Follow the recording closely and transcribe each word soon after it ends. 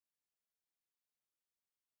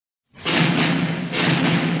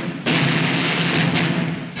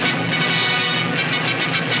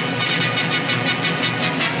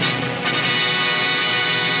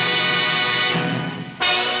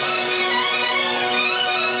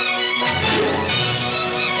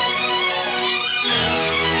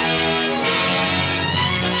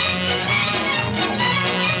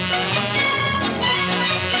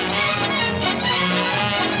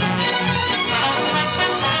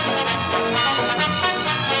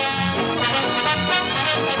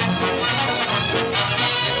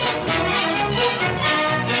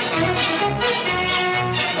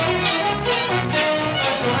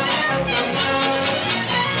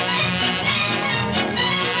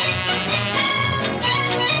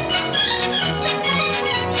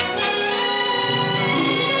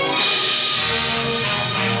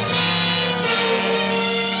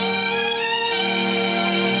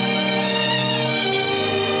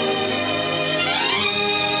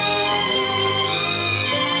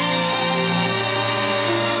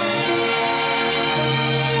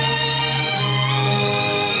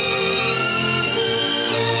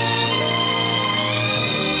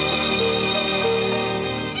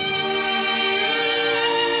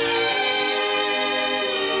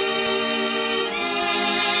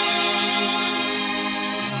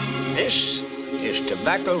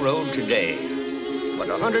Tobacco Road today. But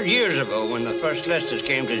 100 years ago, when the first Lesters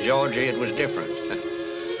came to Georgia, it was different.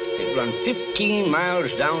 It run 15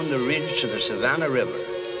 miles down the ridge to the Savannah River,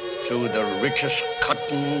 through the richest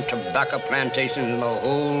cotton tobacco plantations in the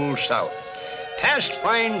whole South, past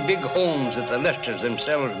fine big homes that the Lesters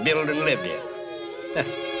themselves built and lived in.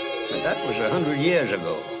 And that was 100 years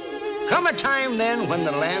ago. Come a time then when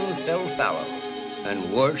the land fell fallow,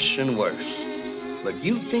 and worse and worse. But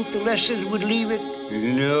you think the Lesters would leave it?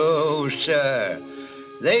 No, sir.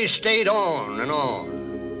 They stayed on and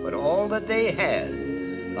on. But all that they had,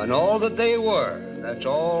 and all that they were, that's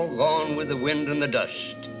all gone with the wind and the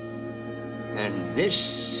dust. And this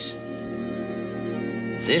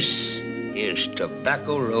is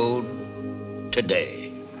Tobacco Road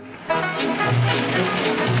today.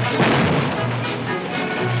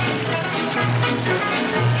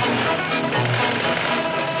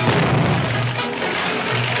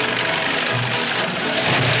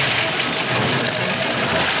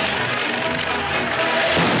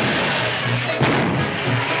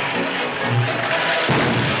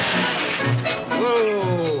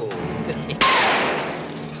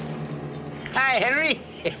 Hi, Henry.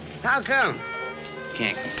 How come?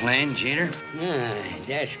 Can't complain, Jeter. Ah,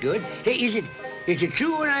 that's good. Hey, is it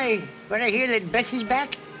true when I hear that Bessie's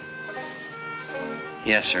back?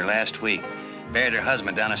 Yes, sir, last week. Buried her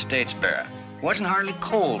husband down at Statesboro. Wasn't hardly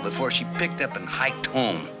cold before she picked up and hiked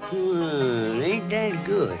home. Ain't that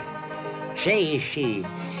good? Say,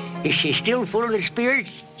 is she still full of the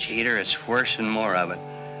spirits? Jeter, it's worse and more of it.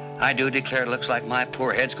 I do declare it looks like my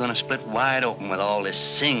poor head's gonna split wide open with all this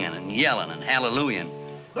singing and yelling and hallelujah.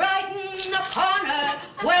 Brighten the corner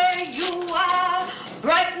where you are.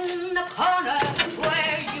 Brighten the corner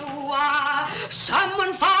where you are.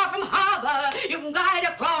 Someone far from harbor you can guide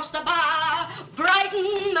across the bar.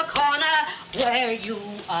 Brighten the corner where you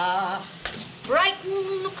are.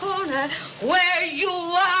 Brighten the corner where you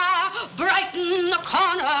are. Brighten the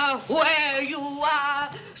corner where you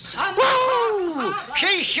are. Woo!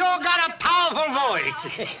 She sure got a powerful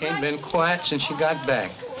voice. Ain't been quiet since she got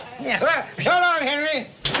back. Yeah, well, so long, Henry.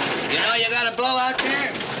 You know you got a blow out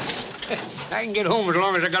there? I can get home as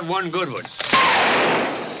long as I got one good one.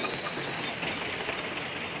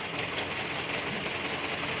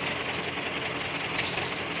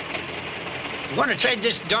 I'm going to trade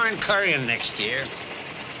this darn curry in next year.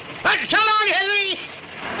 But so long, Henry.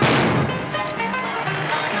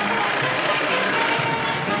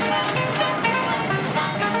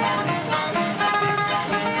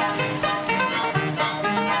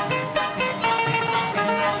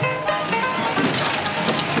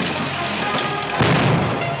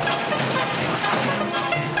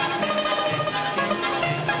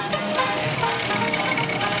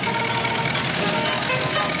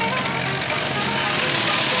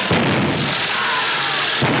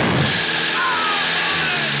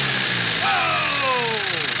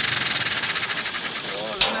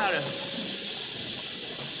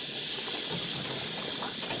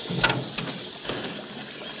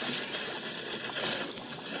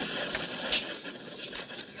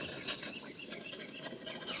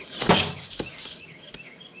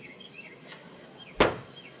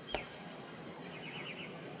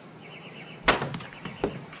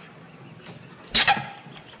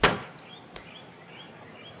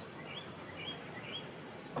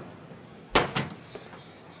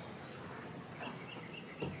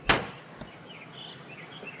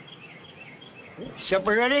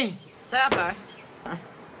 Supper ready? Supper? Huh.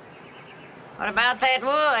 What about that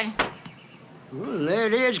wood? Well, there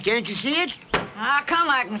it is. Can't you see it? How come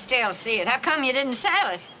I can still see it? How come you didn't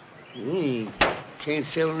sell it? Can't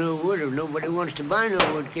sell no wood if nobody wants to buy no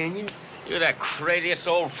wood, can you? You're the craziest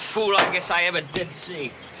old fool I guess I ever did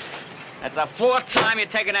see. That's the fourth time you're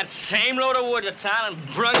taking that same load of wood to town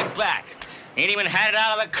and brung it back. Ain't even had it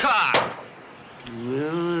out of the car.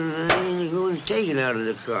 Well, I ain't going to take it out of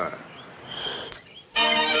the car.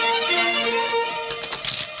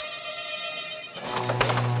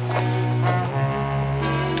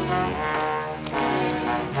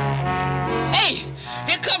 Hey,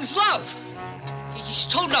 here comes Love. He's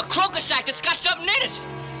toting a croaker sack that's got something in it.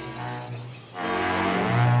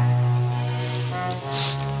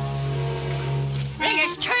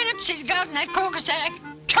 Ringer's turnips he's got in that croaker sack.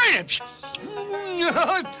 Turnips?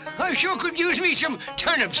 I sure could use me some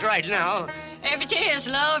turnips right now. If it is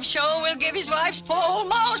Love, sure will give his wife's poor old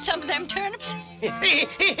ma some of them turnips.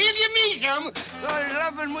 If you mean some,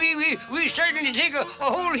 Love and we certainly take a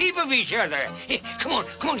whole heap of each other. Come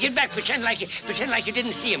on, get back. Pretend like you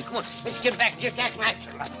didn't see him. Come on, let's get back. Just act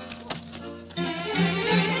natural.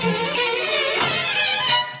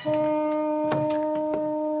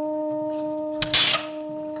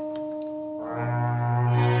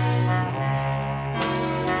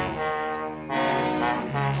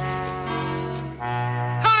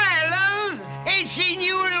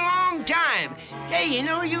 Say, you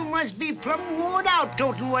know, you must be plumb worn out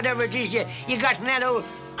toting whatever it is you got in that old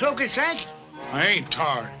cloaker sack. I ain't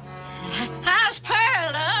tired. How's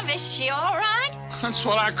Pearl, love? Is she all right? That's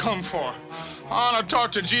what I come for. I want to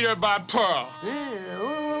talk to Jeter about Pearl.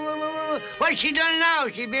 What's she done now?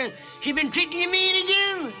 She been treating you mean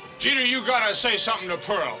again? Jeter, you gotta say something to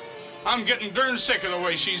Pearl. I'm getting darn sick of the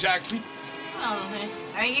way she's acting. Oh,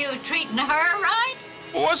 are you treating her right?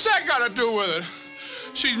 Well, what's that got to do with it?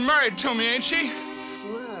 She's married to me, ain't she?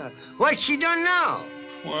 Well, what's she done now?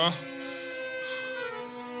 Well,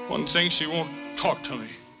 one thing, she won't talk to me.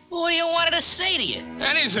 What do you want her to say to you?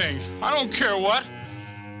 Anything. I don't care what.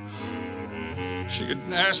 She could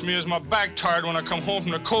ask me is my back tired when I come home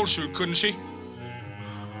from the coal chute, couldn't she?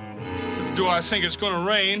 Do I think it's going to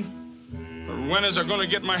rain? Or when is I going to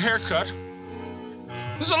get my hair cut?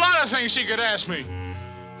 There's a lot of things she could ask me.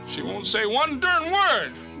 She won't say one darn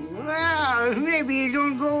word. Well, maybe you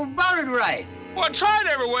don't go about it right. Well, I tried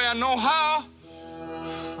every way I know how.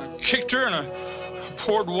 I kicked her and I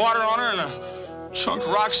poured water on her and I chunked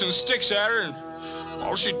rocks and sticks at her, and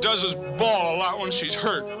all she does is bawl a lot when she's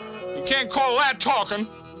hurt. You can't call that talking.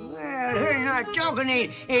 Well, her not talking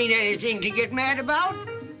ain't anything to get mad about.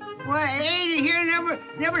 Why, Ada here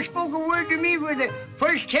never spoke a word to me for the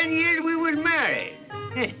first 10 years we was married.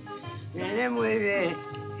 And them was the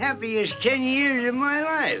happiest 10 years of my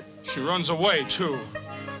life. She runs away, too.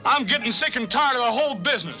 I'm getting sick and tired of the whole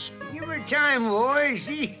business. Give her time, boy.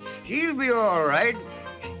 She'll be all right.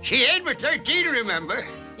 She ain't but 13, remember.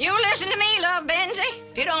 You listen to me, love, Benzie.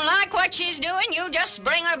 If you don't like what she's doing, you just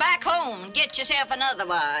bring her back home and get yourself another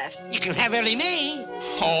wife. You can have Ellie Mae.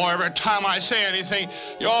 Oh, every time I say anything,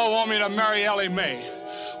 you all want me to marry Ellie Mae.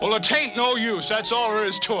 Well, it ain't no use. That's all there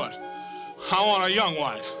is to it. I want a young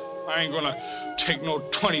wife. I ain't gonna take no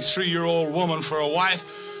 23-year-old woman for a wife.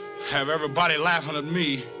 Have everybody laughing at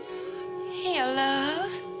me. Here, love.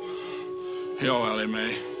 Yo, Ellie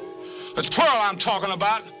Mae. It's Pearl I'm talking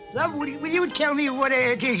about. Love, will you tell me what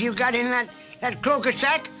it is you got in that cloaker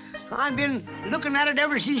sack? I've been looking at it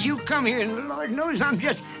ever since you come here, and Lord knows I'm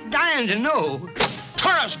just dying to know.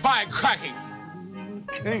 Turnips, by cracking.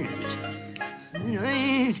 Turnips?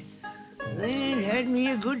 I ain't had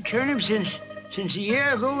me a good turnip since a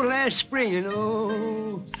year ago last spring, and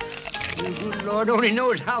oh, the good Lord only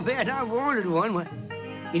knows how bad I wanted one.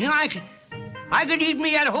 You know, I could eat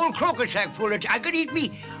me that whole cloaker sack full of. I could eat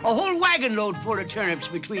me a whole wagon load full of turnips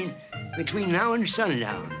between now and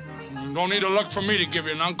sundown. You don't need to look for me to give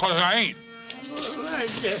you none, 'cause I ain't. Well,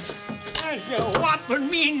 that's a whopping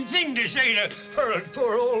mean thing to say to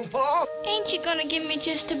poor old Paul. Ain't you gonna give me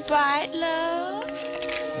just a bite, love?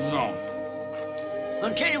 No.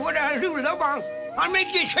 I'll tell you what I'll do, love. I'll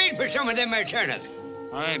make you trade for some of them there turnips.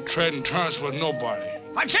 I ain't trading turnips with nobody.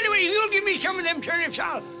 I'll tell you what, if you'll give me some of them turnips,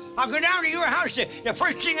 I'll go down to your house the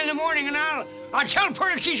first thing in the morning, and I'll tell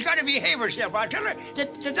Pearl she's got to behave herself. I'll tell her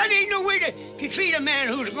that ain't no way to treat a man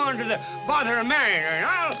who's gone to the bother of marrying her. And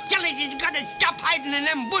I'll tell her she's got to stop hiding in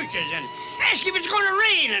them bushes and ask if it's going to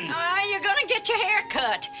rain. And You're going to get your hair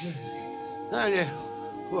cut.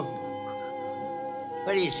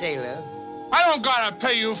 What do you say, love? I don't gotta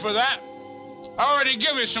pay you for that. I already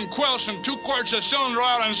give you some quilts and 2 quarts of cylinder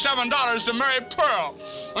oil and $7 to marry Pearl.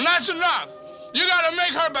 And that's enough. You gotta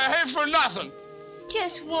make her behave for nothing.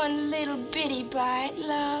 Just one little bitty bite,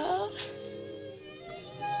 love.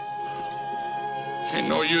 Ain't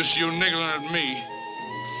no use you niggling at me.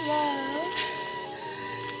 Love.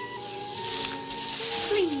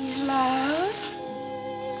 Please, love.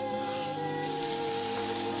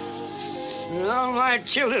 All my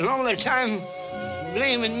children all the time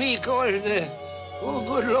blaming me 'cause the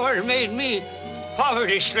good Lord made me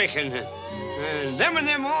poverty-stricken. And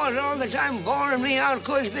them all the time bawling me out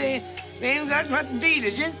 'cause they ain't got nothing to eat,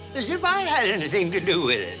 as if I had anything to do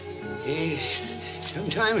with it.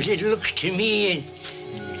 Sometimes it looks to me,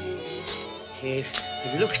 it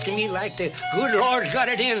looks to me like the good Lord's got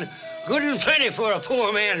it in good and plenty for a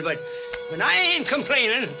poor man, but I ain't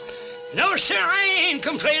complaining. No, sir, I ain't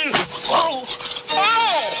complaining. Oh! Oh!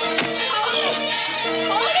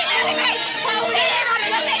 Hold it, Ellie Mae! Hold it! Hold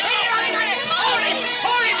it! Hold him!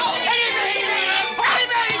 Get him! Hold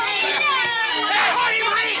him, Ellie Mae! Hold him,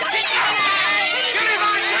 honey! Get him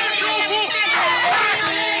on! Get him, you fool! Get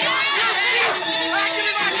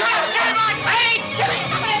him on! Hey!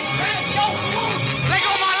 Let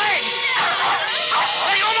go of my leg!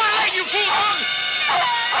 Let go of my leg, you fool!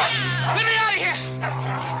 Let me out of here!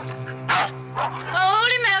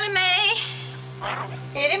 Hold him, Ellie Mae.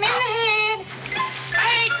 Hit him in the head.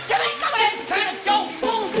 Hey! Give me some of that turnip, Joe!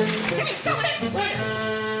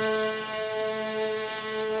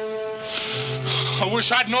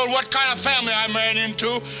 wish I'd known what kind of family I married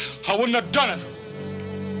into. I wouldn't have done it.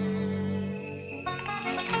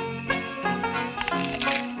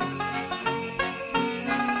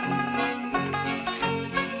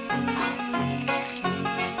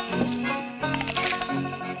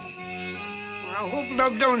 I hope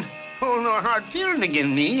Doug don't hold no hard feeling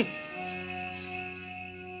against me.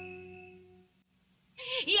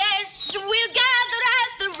 Yes, we'll gather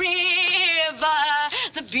at the river,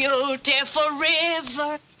 the beautiful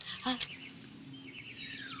river.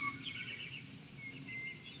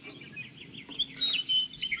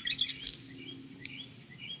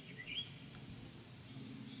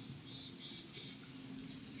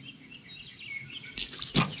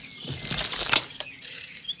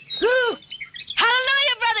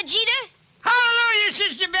 Hallelujah, Brother Jeter. Hallelujah,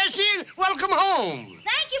 Sister Bessie. Welcome home.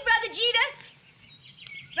 Thank you, Brother Jeter.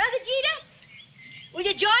 Brother Jeter, will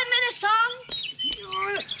you join me in a song?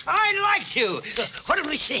 I'd like to. What did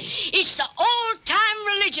we sing? It's the old-time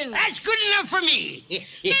religion. That's good enough for me.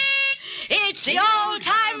 It's the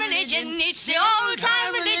old-time religion. It's the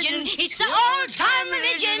old-time religion. It's the old-time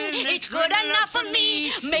religion. It's good enough for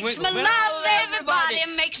me. Makes me love everybody.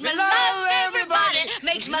 Makes me love everybody.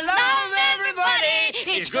 Makes me love everybody.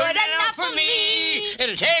 It's good enough for me.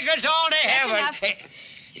 It'll take us all to heaven.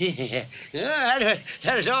 Yeah,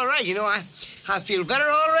 that is all right. You know, I feel better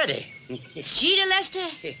already. Jeter Lester,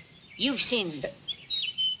 you've sinned.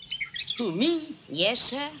 Who, me? Yes,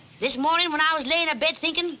 sir. This morning when I was laying in bed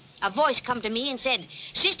thinking, a voice come to me and said,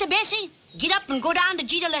 Sister Bessie, get up and go down to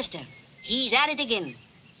Jeter Lester. He's at it again.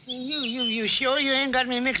 You sure you ain't got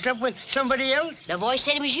me mixed up with somebody else? The voice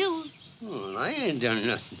said it was you. Well, I ain't done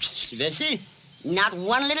nothing, Sister Bessie. Not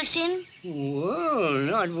one little sin? Well,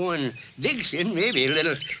 not one big sin, maybe a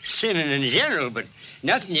little sinning in general, but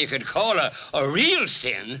nothing you could call a real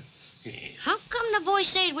sin. How come the voice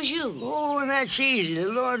said it was you? Oh, that's easy. The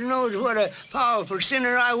Lord knows what a powerful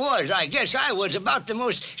sinner I was. I guess I was about the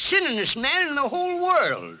most sinningest man in the whole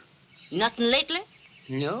world. Nothing lately?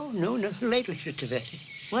 No, nothing lately, Sister Bessie.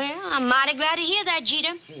 Well, I'm mighty glad to hear that,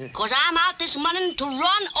 Jeter. Because I'm out this morning to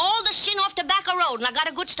run all the sin off Tobacco Road, and I got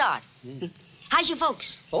a good start. How's your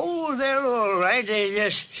folks? Oh, they're all right. They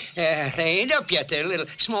just, they ain't up yet. They're a little,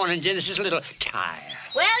 this morning, Genesis, a little tired.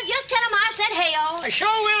 Well, just tell them I said hey-o. I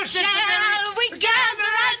sure will, Sister Shall we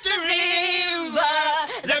gather at the river?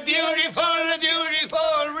 The beautiful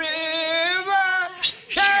river.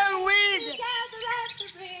 Shall we? Gather at the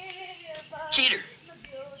river. Jeter.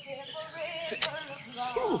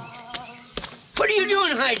 What are you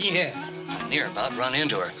doing hiding here? I near about run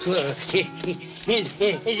into her. Well, is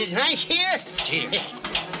it nice here? Jeter,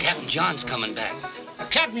 Captain John's coming back.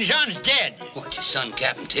 Captain John's dead. What's his son,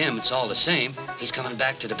 Captain Tim? It's all the same. He's coming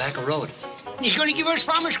back to Tobacco Road. He's going to give us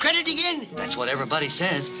farmers credit again? That's what everybody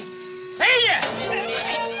says. Hey there!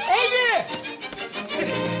 Hey there!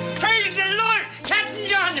 Praise the Lord! Captain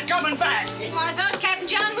John's coming back. Well, I thought Captain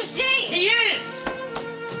John was dead. He is.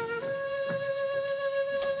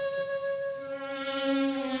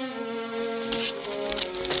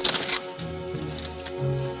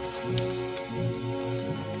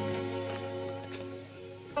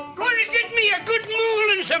 Going to get me a good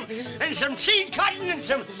mule and some seed cotton and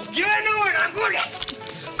some journal, and I'm going to...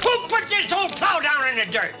 Who put this old plow down in the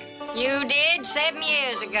dirt? You did 7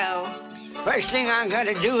 years ago. First thing I got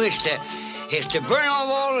to do is to burn off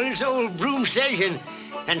all this old broom sedge and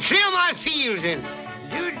trim my fields and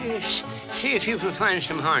do this. See if you can find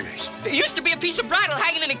some harness. There used to be a piece of bridle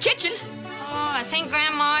hanging in the kitchen. Oh, I think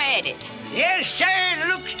Grandma ate it. Yes, sir. It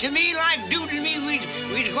looks to me like Doodle me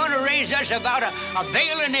we's going to raise us about a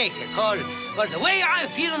bale an acre. Cause the way I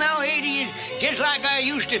feel now, 80, is just like I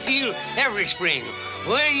used to feel every spring.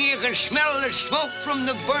 When you can smell the smoke from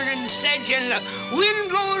the burning sedge and the wind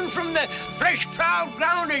blowing from the fresh plowed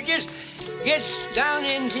ground, it just gets down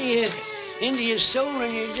into your soul,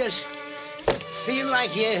 and you just feel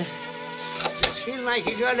like you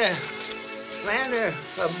got a plan or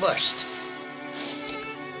a bust.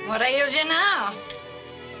 What ails you now?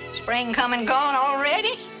 Spring come and gone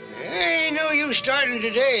already? There ain't no use starting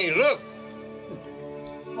today. Look.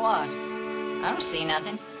 What? I don't see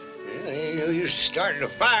nothing. Well, ain't no use starting a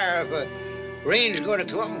fire if rain's going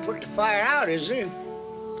to come up and put the fire out, is there?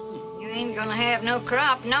 You ain't gonna have no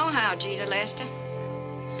crop nohow, Jeter Lester.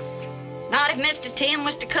 Not if Mr. Tim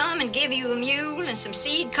was to come and give you a mule and some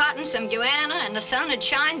seed cotton, some guana, and the sun would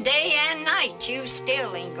shine day and night. You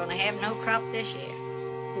still ain't gonna have no crop this year.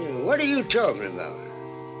 What are you talking about?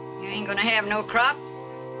 You ain't gonna have no crop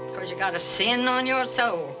because you got a sin on your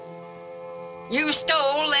soul. You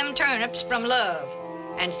stole them turnips from Love,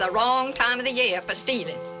 and it's the wrong time of the year for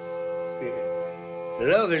stealing.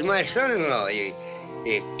 Love is my son-in-law.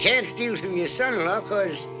 You can't steal from your son-in-law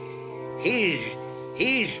because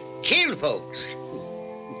he's killed folks.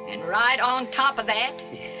 And right on top of that,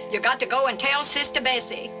 you got to go and tell Sister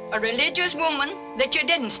Bessie, a religious woman, that you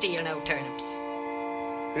didn't steal no turnips.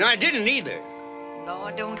 And I didn't either.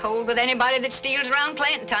 Lord don't hold with anybody that steals around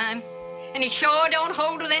planting time. And he sure don't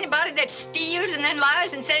hold with anybody that steals and then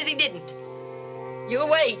lies and says he didn't. You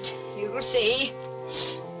wait. You'll see.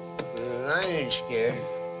 Well, I ain't scared.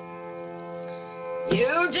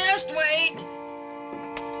 You just wait.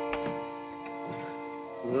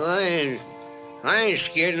 Well, I ain't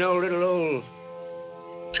scared. No little old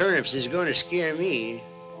turnips is going to scare me.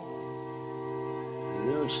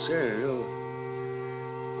 No, sir.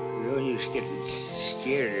 No use getting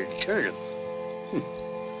scared of a turnip.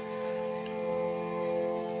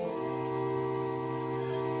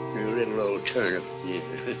 A little old turnip.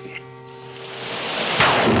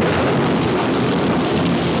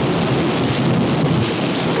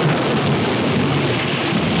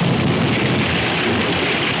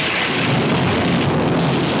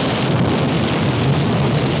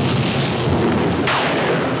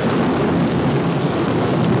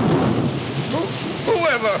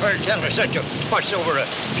 Whoever heard tell of such a fuss over a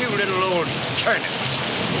few little old turnips?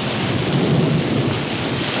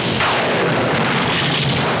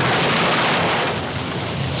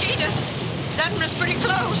 That one was pretty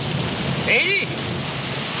close. Hey,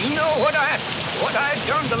 you know what I've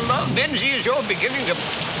done to love Benzie is you're beginning to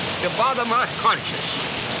bother my conscience.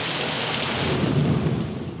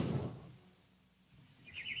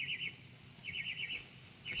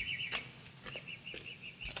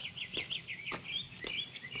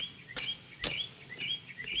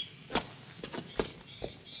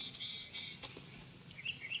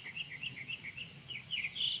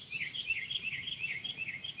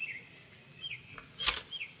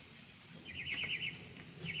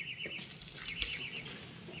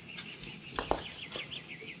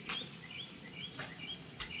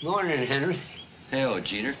 Morning, Henry. Hey,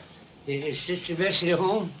 Jeter. Is Sister Bessie at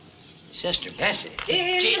home? Sister Bessie?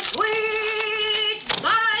 In the sweet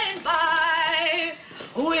by and by,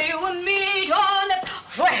 we will meet on the...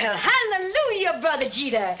 Well, hallelujah, Brother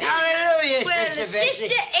Jeter. Hallelujah, Well, Sister Bessie.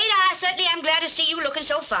 Sister Ada, I certainly am glad to see you looking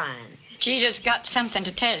so fine. Jeter's got something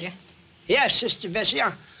to tell you. Yes, Sister Bessie.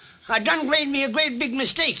 I done made me a great big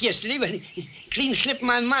mistake yesterday, but it clean slipped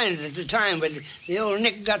my mind at the time. But the old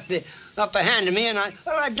Nick got the upper hand of me, and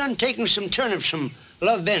I done taken some turnips from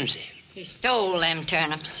Love Benzie. He stole them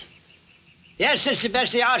turnips. Yes, Sister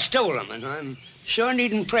Bessie, I stole them, and I'm sure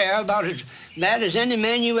needing prayer about as bad as any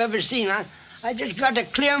man you ever seen. I just got to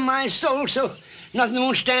clear my soul so nothing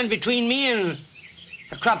won't stand between me and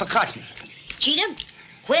a crop of cotton. Jeter,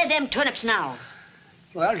 where them turnips now?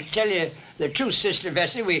 Well, to tell you the truth, Sister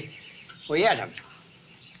Bessie, we ate them.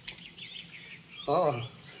 All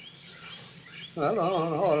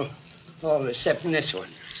except this one.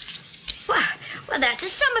 Well, that's a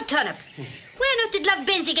summer turnip. Where on earth did Love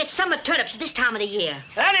Benzie get summer turnips this time of the year?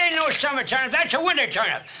 That ain't no summer turnip. That's a winter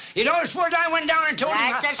turnip. You don't suppose I went down and told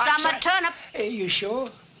him... That's a summer turnip. Are you sure?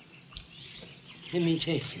 Let me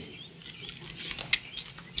taste it.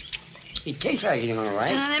 It tastes like it, all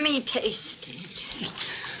right. Let me taste it.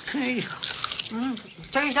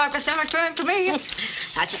 Tastes like a summer turnip to me.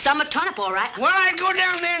 That's a summer turnip, all right. Well, I'd go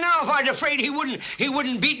down there now if I was afraid he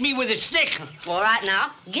wouldn't beat me with a stick. All right,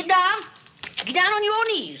 now. Get down. Get down on your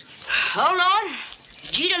knees. Oh, Lord.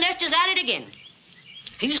 Jeter Lester's at it again.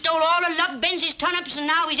 He stole all of Love Benzie's turnips, and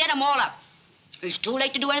now he's ate them all up. It's too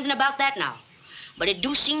late to do anything about that now. But it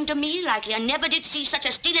do seem to me like I never did see such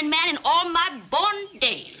a stealing man in all my born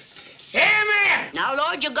days. Amen! Now,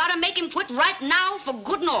 Lord, you gotta make him quit right now for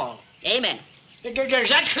good and all. Amen. Does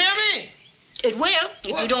that clear me? It will,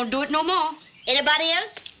 if you don't do it no more. Anybody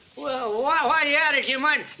else? Well, while you're at it, you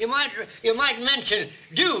might mention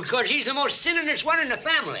Dude, because he's the most sinningest one in the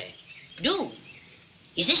family. Dude?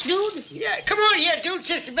 Is this Dude? Yeah, come on here, Dude.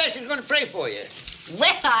 Sister Bessie's going to pray for you.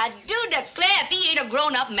 Well, I do declare if he ain't a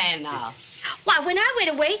grown-up man now. Why, when I went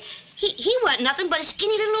away, he wasn't nothing but a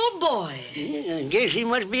skinny little old boy. Yeah, I guess he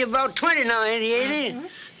must be about 20 now, ain't he, ain't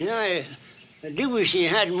he? You know, I do wish he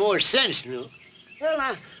had more sense, you know.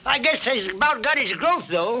 Well, I guess he's about got his growth,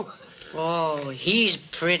 though. Oh, he's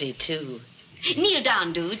pretty, too. Kneel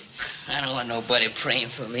down, Dude. I don't want nobody praying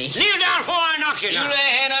for me. Kneel down before I knock you You down. lay a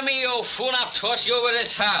hand on me, you old fool, and I'll toss you over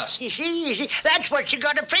this house. You see, that's what you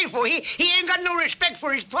got to pray for. He ain't got no respect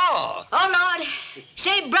for his paw. Oh, Lord,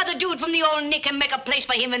 save Brother Dude from the old Nick and make a place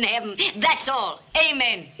for him in heaven. That's all.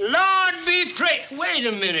 Amen. Lord be praised. Wait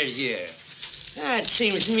a minute here. That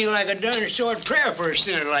seems to me like a darn short prayer for a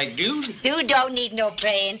sinner like Dude. Dude don't need no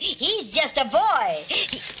praying. He's just a boy.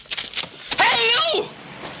 Hey, you!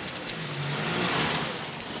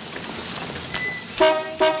 Look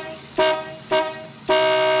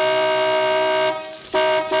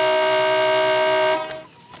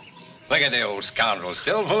at the old scoundrel,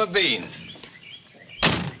 still full of beans.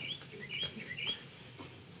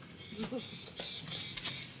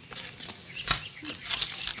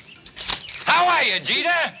 How are you, Jeter?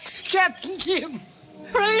 Captain Tim,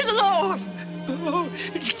 praise the Lord. Oh,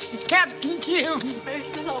 Captain Tim,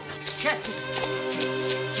 praise the Lord. Captain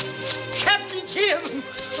Tim.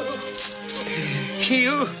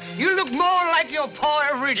 You look more like your pa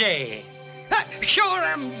every day. Sure,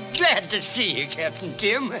 I'm glad to see you, Captain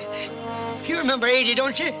Tim. You remember 80,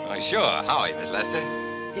 don't you? Oh, sure. How are you, Miss Lester?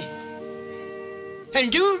 And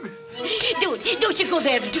Dude? Dude, don't you go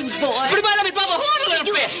there, dude, boy. Put him out of me, Bubba. Hold on a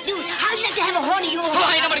little bit. Dude, how'd you like to have a horn of your own?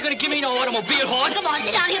 Oh, ain't nobody gonna give me no automobile horn. Come on,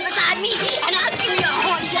 sit down here beside me, and I'll give you a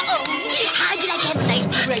horn of your own. How'd you like to have a nice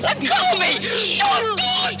big race? Let go of me!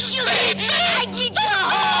 Shoot! I get you a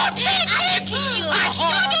horn! I get you a horn! I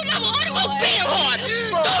sure don't have an automobile horn!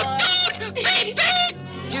 Don't! Baby!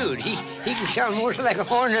 Dude, he can sound more like a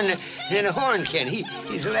horn than a horn can.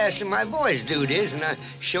 He's the last of my boys, Dude is, and I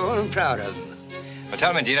sure am proud of him. Well,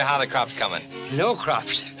 tell me, Jeter, how the crop's coming? No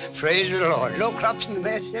crops. Praise the Lord. No crops in the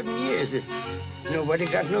last 7 years. Nobody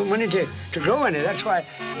got no money to grow any. That's why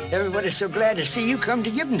everybody's so glad to see you come to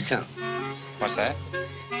give them some. What's that?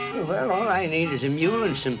 Well, all I need is a mule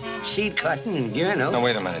and some seed cotton and No,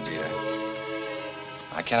 wait a minute, Jeter.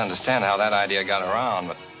 I can't understand how that idea got around,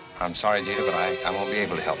 but I'm sorry, Jeter, but I won't be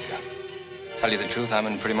able to help you. Tell you the truth, I'm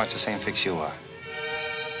in pretty much the same fix you are.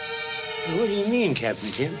 What do you mean,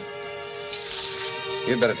 Captain Tim?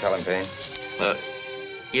 You'd better tell him, Payne.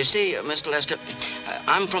 You see, Mr. Lester,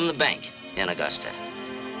 I'm from the bank in Augusta.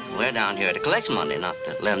 We're down here to collect money, not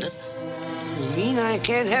to lend it. You mean I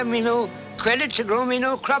can't have me no credit to grow me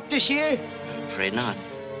no crop this year? I'm afraid not.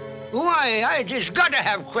 Why, I just got to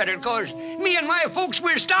have credit, 'cause me and my folks,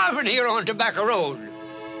 we're starving here on Tobacco Road.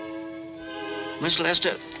 Mr.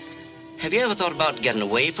 Lester, have you ever thought about getting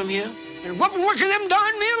away from here? And what working them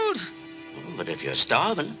darn mills? But if you're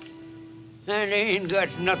starving... That ain't got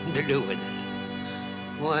nothing to do with it.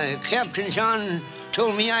 Why, Captain John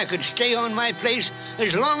told me I could stay on my place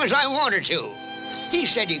as long as I wanted to. He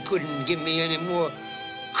said he couldn't give me any more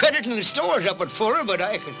credit in the stores up at Fuller, but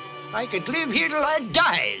I could live here till I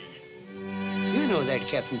died. You know that,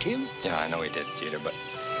 Captain Tim. Yeah, I know he did, Jeter, but...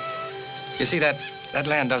 You see, that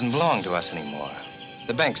land doesn't belong to us anymore.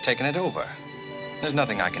 The bank's taken it over. There's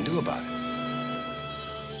nothing I can do about it.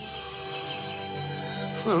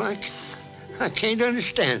 Well, I can't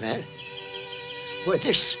understand that. Well,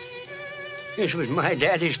 this was my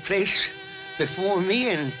daddy's place before me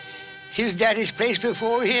and his daddy's place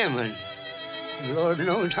before him. And Lord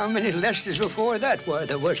knows how many Lesters before that were.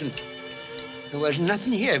 There wasn't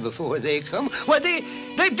nothing here before they come. Well, they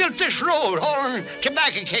built this road hauling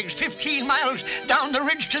tobacco kegs 15 miles down the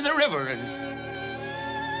ridge to the river. And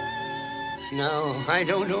now I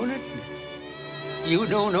don't own it. You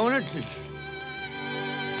don't own it.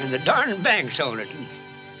 And the darn banks own it.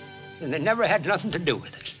 And they never had nothing to do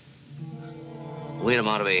with it. We don't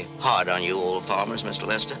want to be hard on you old farmers, Mr.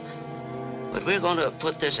 Lester. But we're going to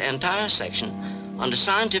put this entire section under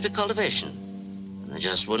scientific cultivation. And there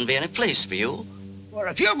just wouldn't be any place for you. Well,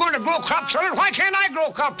 if you're going to grow crops on it, why can't I grow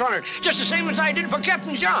crops on it? Just the same as I did for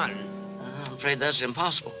Captain John. I'm afraid that's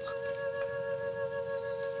impossible.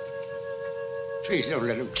 Please don't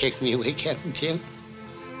let them take me away, Captain Tim.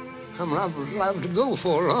 I'm liable to go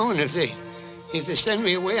for long, and if they send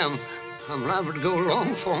me away, I'm liable to go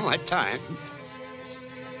long for my time.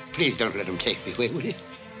 Please don't let them take me away, will you,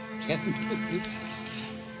 Captain Tim?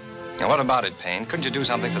 Now, what about it, Payne? Couldn't you do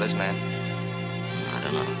something for this man? I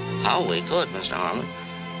don't know how we could, Mr. Harmon,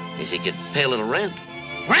 if he could pay a little rent.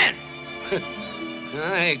 Rent?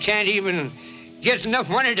 I can't even get enough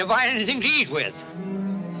money to buy anything to eat with.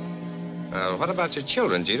 What about your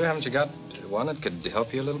children, Jeter? Haven't you got one that could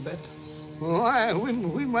help you a little bit? Why,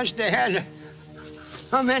 we must have had...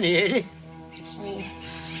 How many, Eddie? Oh,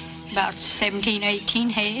 about 17, 18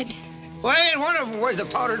 head. Well, one of them was the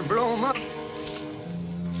powder to blow them up.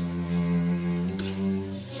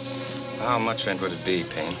 How much rent would it be,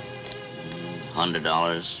 Payne?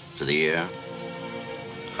 $100 for the year.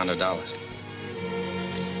 $100.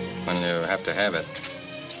 When you have to have it?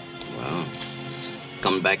 Well,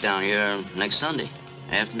 coming back down here next Sunday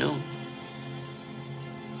afternoon.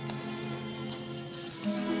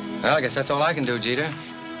 Well, I guess that's all I can do, Jeter.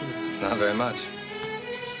 Not very much.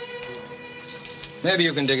 Maybe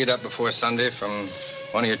you can dig it up before Sunday from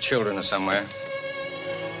one of your children or somewhere.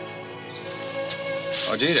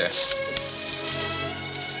 Oh, Jeter.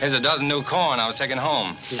 Here's a dozen new corn I was taking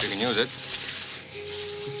home. If you can use it.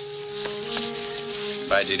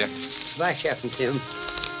 Bye, Jeter. Bye, Chef and Tim.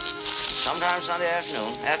 Sometime Sunday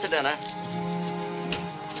afternoon, after dinner.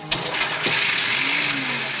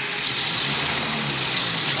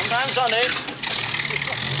 Sometime Sunday.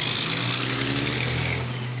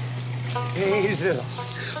 Praise the Lord.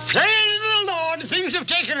 Praise the Lord. Things have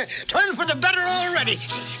taken a turn for the better already.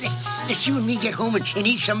 Let's you and me get home and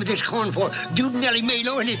eat some of this corn before Dude and Ellie may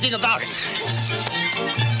know anything about it.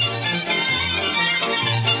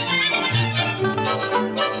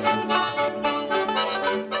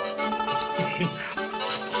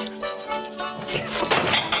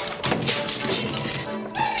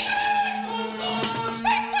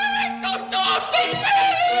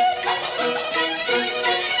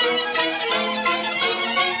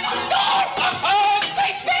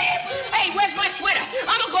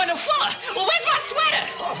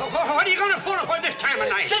 What are you going to fool her for this time of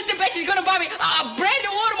night? Sister Betsy's gonna buy me a brand new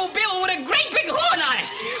automobile with a great big horn on it.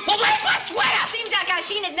 Well, where's my sweater? Seems like I've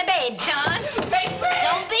seen it in the bed, son.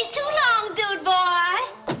 Don't be too long, dude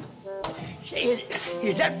boy. Say,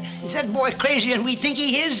 is that boy crazier than we think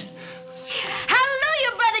he is?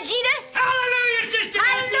 Hallelujah, Brother Jeter. Hallelujah, Sister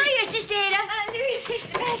Hallelujah, Sister Ada. Hallelujah,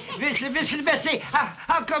 Sister Bessie. Mr. Bessie,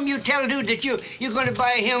 how come you tell Dude that you're going to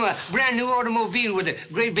buy him a brand new automobile with a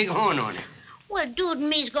great big horn on it? Well, Dude and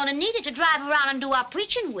me's gonna need it to drive around and do our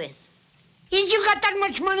preaching with. Ain't you got that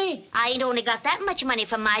much money? I ain't only got that much money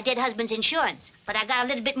from my dead husband's insurance, but I got a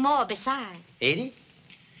little bit more besides. Ain't it?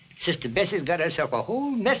 Sister Bessie's got herself a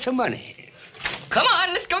whole mess of money. Come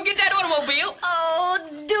on, let's go get that automobile. Oh,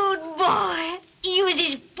 Dude boy, you's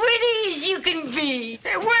as pretty as you can be.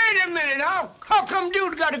 Hey, wait a minute. How come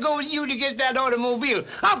Dude got to go with you to get that automobile?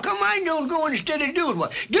 How come I don't go instead of Dude?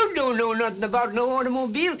 What? Dude don't know nothing about no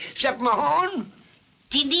automobile except my horn.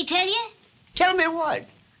 Didn't he tell you? Tell me what?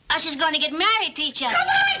 Us is gonna get married to each other.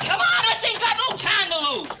 Come on, us ain't got no time to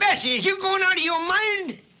lose. Bessie, is you going out of your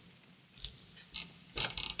mind?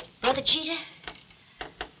 Brother Jeter,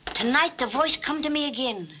 tonight the voice come to me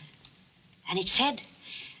again, and it said,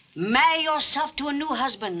 marry yourself to a new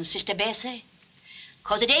husband, Sister Bessie,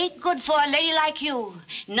 'cause it ain't good for a lady like you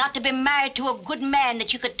not to be married to a good man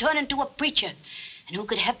that you could turn into a preacher and who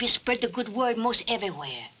could help you spread the good word most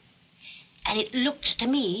everywhere. And it looks to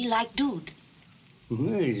me like Dude.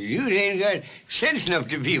 Well, you ain't got sense enough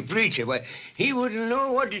to be a preacher. Why, he wouldn't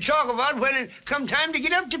know what to talk about when it come time to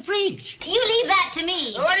get up to preach. You leave that to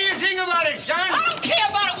me. What do you think about it, son? I don't care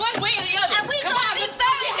about it one way or the other. And we Come gonna on, be let's go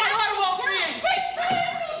married. get that automobile.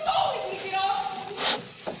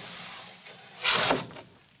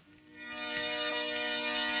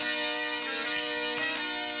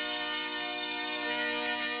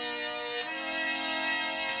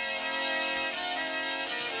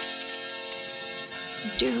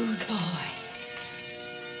 Dude boy.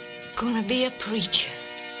 Gonna be a preacher.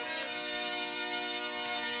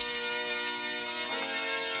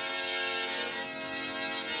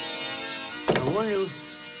 I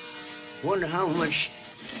wonder how much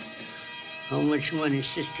money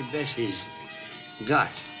Sister Bessie's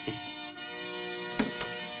got.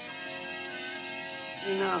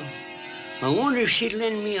 You know, I wonder if she'd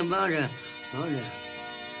lend me about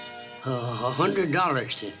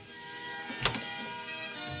 $100 to.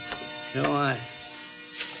 So I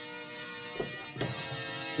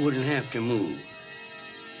wouldn't have to move.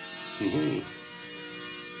 Mm-hmm.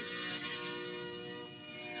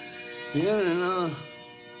 Yeah, no.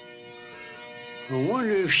 I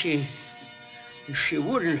wonder if she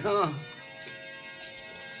wouldn't, how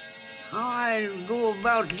I'd go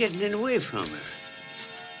about getting it away from her.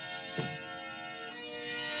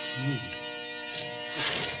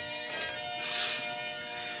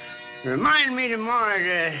 Remind me tomorrow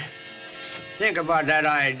to think about that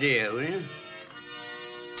idea, will you?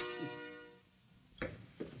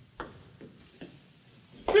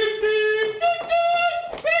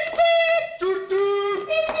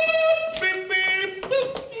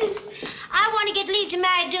 I want to get leave to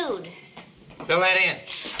marry Dude. Fill that in.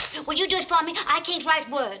 Will you do it for me? I can't write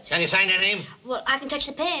words. Can you sign your name? Well, I can touch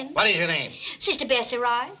the pen. What is your name? Sister Bessie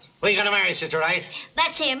Rice. Who are you going to marry, Sister Rice?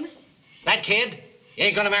 That's him. That kid? You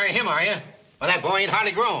ain't going to marry him, are you? Well, that boy ain't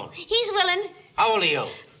hardly grown. He's willing. How old are you?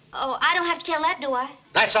 Oh, I don't have to tell that, do I?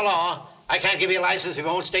 That's the law. I can't give you a license if you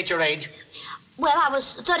won't state your age. Well, I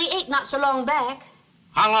was 38 not so long back.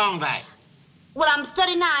 How long back? Well, I'm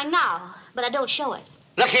 39 now, but I don't show it.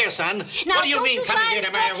 Look here, son. Now, what do you don't mean you coming try here to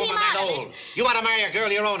to marry a talk woman him that out of old? You want to marry a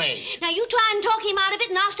girl your own age. Now, you try and talk him out of it,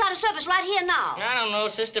 and I'll start a service right here now. I don't know,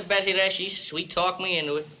 Sister Bessie there, she sweet-talked me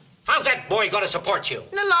into it. How's that boy going to support you?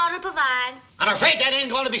 The Lord will provide. I'm afraid that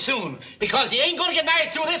ain't going to be soon, because he ain't going to get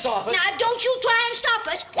married through this office. Now, don't you try and stop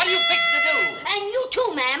us. What are you fixing to do? And you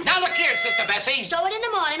too, ma'am. Now, look here, Sister Bessie. Sow it in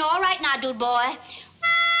the morning. All right now, dude boy.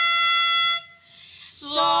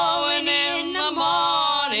 Sowing in the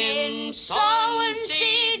morning, sowing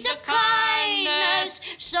seeds of kindness,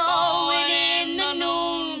 sowing in the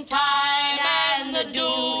noontime and the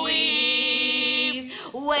dewy eve,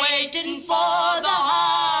 waiting for the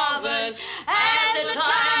harvest and the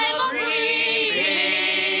time of reaping.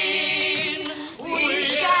 We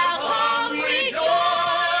shall come rejoicing,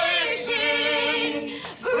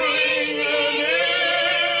 bringing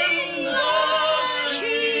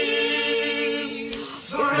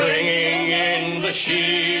in the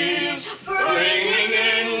sheaves. Bringing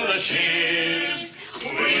in the sheaves,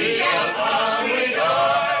 we shall come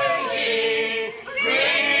rejoicing,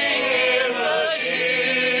 bringing in the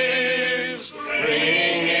sheaves,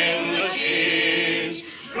 bringing in the sheaves,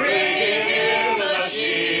 bringing in the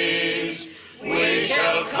sheaves, we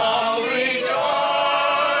shall come rejoicing,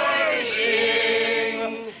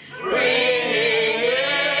 bringing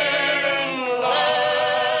in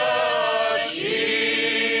the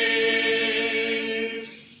sheaves.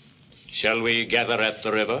 Shall we gather at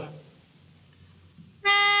the river?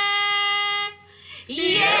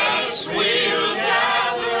 Yes, we'll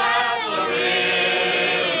gather at the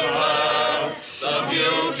river, the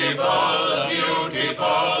beautiful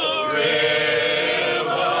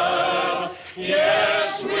river.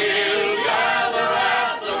 Yes, we'll gather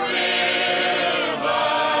at the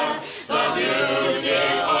river, the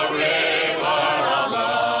beautiful river of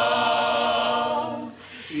love.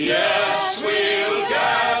 Yes, we'll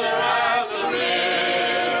gather at the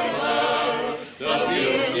river, the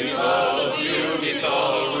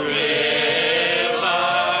beautiful river.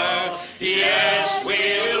 Yes,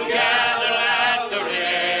 we'll gather at the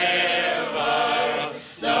river,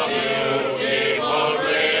 the beautiful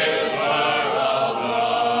river of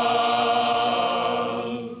love.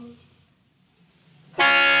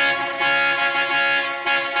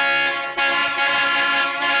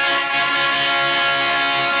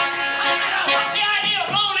 What's the idea of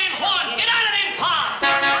blowing in horns? Get out of them cars!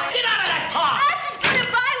 Get out of that car! Us is gonna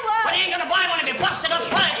buy one. But you ain't gonna buy one if you busted up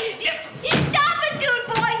first. Stop it, dude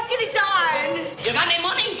boy, till it's iron. You got any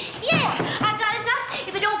money? Yeah, I got enough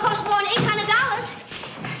if it don't cost more than $800.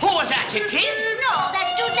 Who was that, Tip Kid? No, that's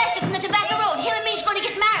Dude Lester from the Tobacco Road. Him and me's gonna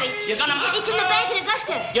get married. You're gonna... It's in the bank in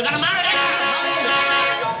Augusta. You're gonna marry that?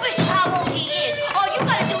 Your business how old he is. All you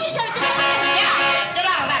gotta do is just tell us the Yeah, get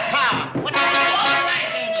out of that car. What the hell? All right,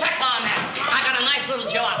 then check on that. I got a nice little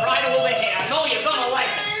job right over here. I know you're gonna like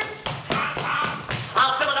it.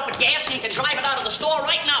 I'll fill it up with gas and you can drive it out of the store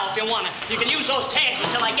right now if you want it. You can use those tags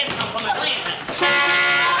until I get some from Atlanta.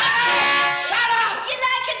 Shut up! You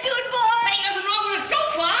like it, dude boy? Ain't nothing wrong with a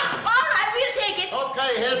sofa. All right, we'll take it.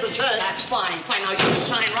 Okay, here's the check. That's fine. Fine, now you can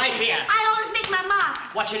sign right here. I always make my mark.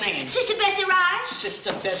 What's your name? Sister Bessie Rice.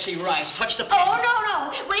 Sister Bessie Rice. Touch the pen. Oh, no.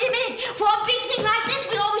 Wait a minute. For a big thing like this,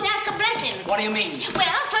 we always ask a blessing. What do you mean?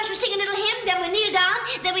 Well, first we sing a little hymn, then we kneel down,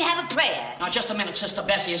 then we have a prayer. Now, just a minute, Sister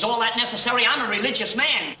Bessie. Is all that necessary? I'm a religious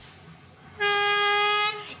man.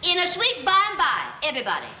 In a sweet by and by,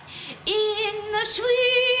 everybody. In the sweet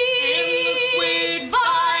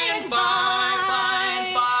by and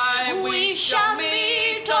by, we shall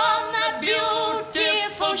meet on the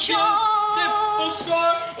beautiful shore.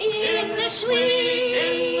 In the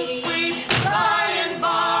sweet by and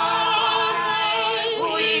by,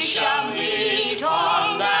 we shall meet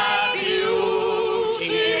on that beautiful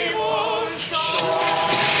shore.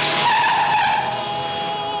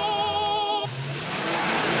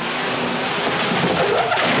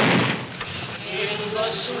 In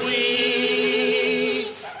the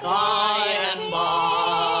sweet by and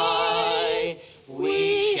by,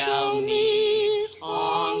 we shall meet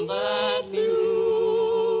on that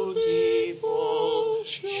beautiful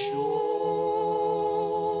shore.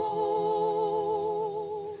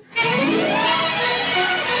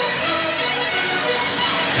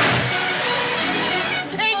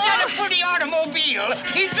 Ain't that a pretty automobile?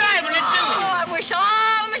 He's driving it, too. Oh, I wish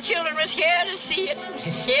all my children was here to see it.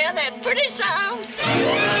 Hear that pretty sound.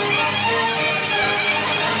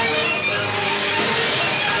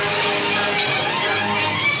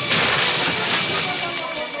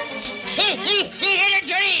 He hit a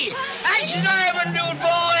tree. That's driving, dude,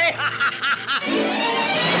 boy.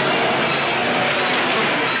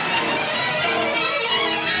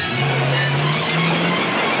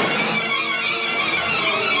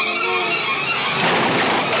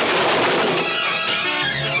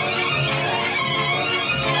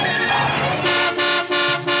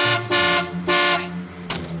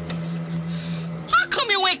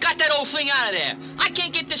 ain't got that old thing out of there. I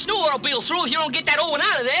can't get this new automobile through if you don't get that old one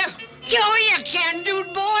out of there. You can,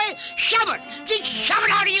 dude boy. Shove it. Just shove it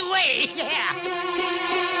out of your way. Yeah.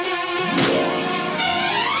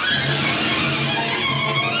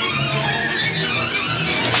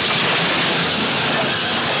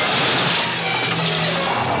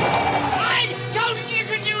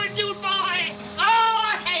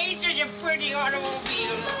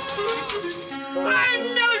 I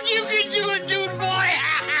knew you could do it, dude boy.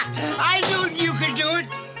 I knew you could do it.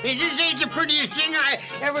 This ain't the prettiest thing I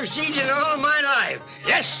ever seen in all my life.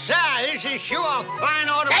 Yes, sir. This is sure a fine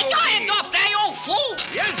automobile. Hey, your hands off there, you old fool!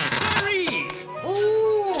 Yes, sirree.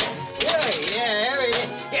 Ooh.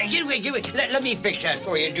 Yeah, give it. Let me fix that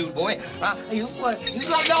for you, dude boy. You got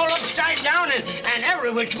it all upside down and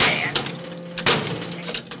every which way.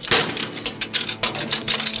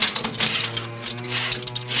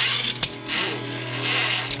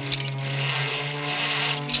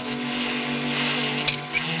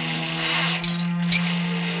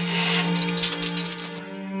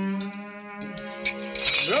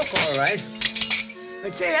 Broke all right.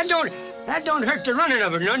 But say, that don't hurt the running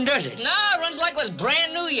of it none, does it? No, it runs like it was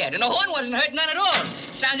brand new yet, and the horn wasn't hurt none at all.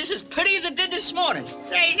 Sounds just as pretty as it did this morning.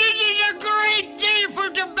 Say, this is a great day for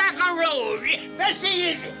Tobacco Road.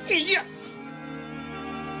 Bessie, is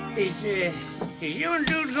you and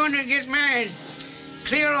dude going to get married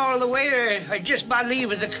clear all the way or just by leave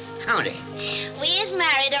of the county? We is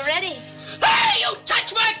married already. Hey, you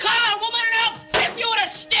touch my car, woman, and I'll whip you with a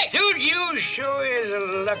stick! Dude, you sure is a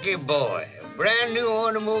lucky boy. A brand new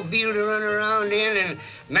automobile to run around in and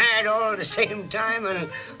married all at the same time and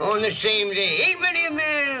on the same day. Ain't many a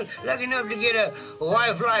man lucky enough to get a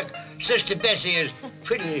wife like Sister Bessie, as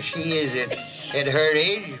pretty as she is at her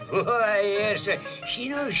age. Why, yes,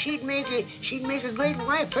 she'd make a great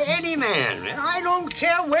wife for any man. I don't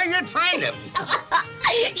care where you'd find him.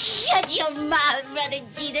 Shut your mouth, Brother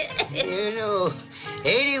Jeter.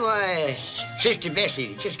 Anyway, Sister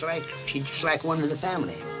Bessie, she's just like one of the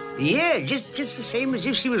family. Yeah, just the same as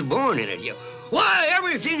if she was born in it. Why,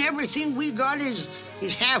 everything we got is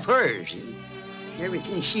half hers. And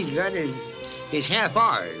everything she's got is half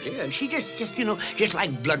ours. Yeah, she just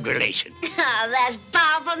like blood relation. Oh, that's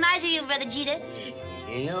powerful nice of you, Brother Jeter.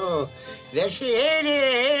 Bessie,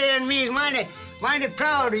 Eddie and me is mighty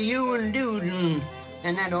proud of you and Dude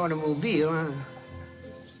and that automobile.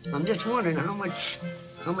 I'm just wondering how much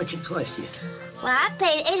it cost you. Well, I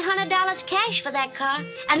paid $800 cash for that car,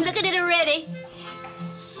 and look at it already.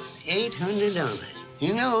 $800.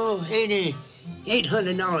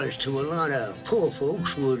 $800 to a lot of poor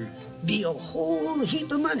folks would be a whole heap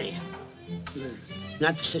of money.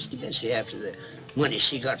 Not to Sister Bessie after the money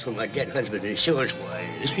she got from her dead husband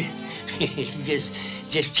insurance-wise. It's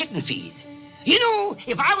just chicken feed.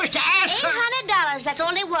 If I was to ask her... $800, that's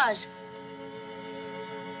all it was.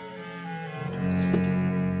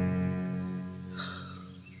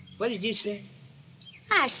 What did you say?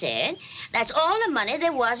 I said, that's all the money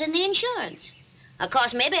there was in the insurance. Of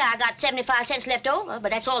course, maybe I got 75 cents left over,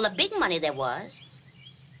 but that's all the big money there was.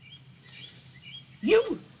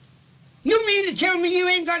 You mean to tell me you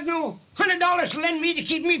ain't got no $100 to lend me to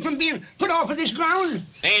keep me from being put off of this ground?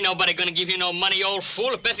 Ain't nobody gonna give you no money, you old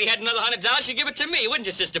fool. If Bessie had another $100, she'd give it to me, wouldn't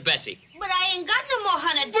you, Sister Bessie? But I ain't got no more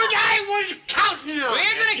 $100. But I was counting on Well,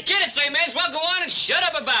 you're gonna get it, so you may as well go on and shut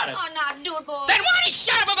up about it. Oh, now, do it, boy. Then why'd he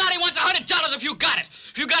shut up about it? He wants $100 if you got it.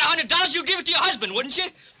 If you got $100, you'd give it to your husband, wouldn't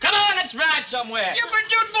you? Come on, let's ride somewhere. Yeah, but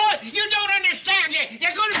dude boy, you don't understand.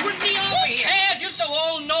 You're gonna put me over Who here. cares? You're so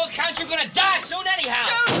old, no account, you're gonna die soon anyhow.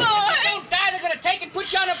 Dude boy! If you don't die, they're gonna take and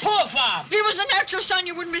put you on a poor farm. If you was a natural son,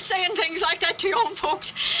 you wouldn't be saying things like that to your own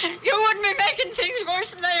folks. You wouldn't be making things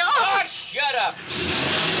worse than they are. Oh, shut up.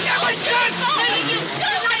 Yeah, but dude boy,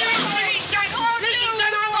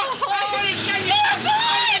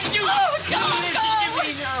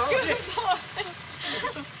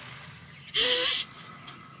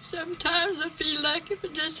 Sometimes I feel like if I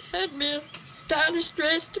just had me a stylish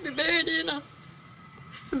dress to be buried in, I'd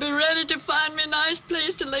be ready to find me a nice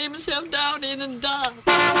place to lay myself down in and die.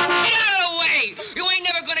 Get out of the way! You ain't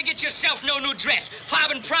never gonna get yourself no new dress. Pa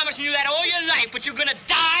been promising you that all your life, but you're gonna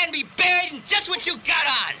die and be buried in just what you got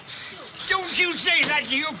on. don't you say that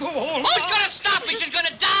to your poor old Who's gonna stop me? She's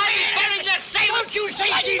gonna die and be buried in that same... Don't you say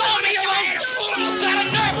Let she's go of me, you gonna old fool! You got a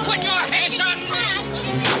nerve! Put your hands on me!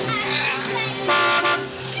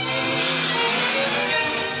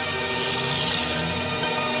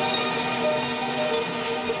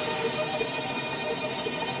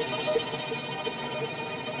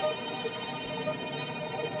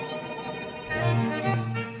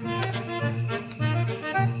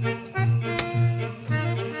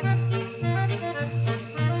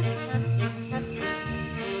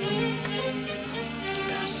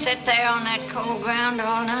 sit there on that cold ground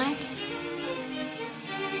all night?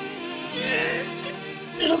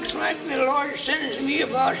 Looks like the Lord sends me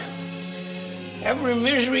about every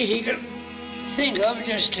misery he could think of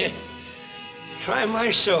just to try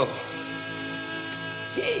my soul.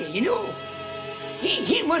 Hey, you know,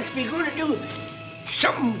 he must be going to do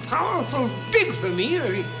something powerful big for me,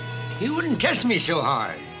 or he wouldn't test me so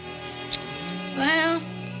hard. Well,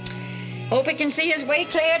 hope he can see his way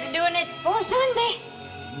clear to doing it before Sunday.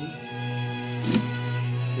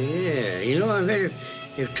 Yeah, you know, I bet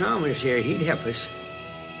if Tom was here, he'd help us.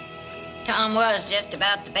 Tom was just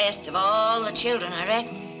about the best of all the children, I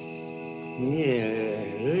reckon. Yeah,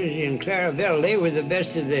 Lucy and Clarabelle, they were the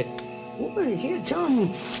best of the... Well, yeah,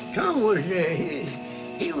 Tom was,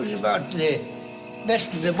 he was about the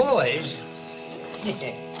best of the boys.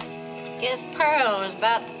 Guess Pearl was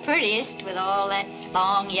about the prettiest with all that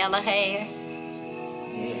long yellow hair.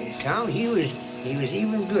 Yeah, Tom, he was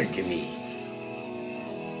even good to me.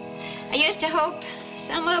 I used to hope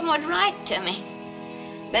some of them would write to me.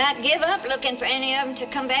 But I'd give up looking for any of them to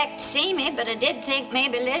come back to see me, but I did think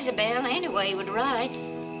maybe Elizabeth anyway would write.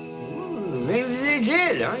 Maybe they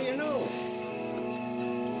did, how you know?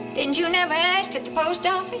 Didn't you never ask at the post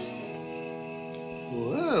office?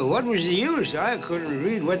 Well, what was the use? I couldn't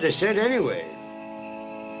read what they said anyway.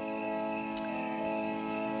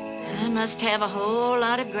 I must have a whole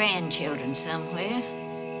lot of grandchildren somewhere.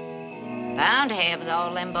 Bound to have with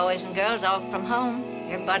all them boys and girls off from home.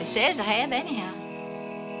 Everybody says I have anyhow.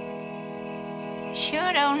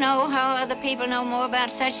 Sure don't know how other people know more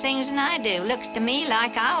about such things than I do. Looks to me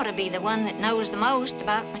like I ought to be the one that knows the most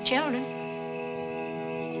about my children.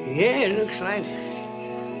 Yeah, it looks like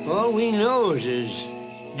all we know is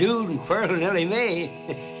Dude and Pearl and Ellie Mae.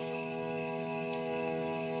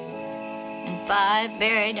 And 5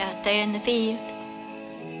 buried out there in the field.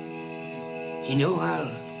 You know,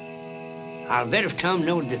 I'll bet if Tom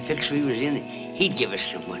knowed the fix we was in, he'd give us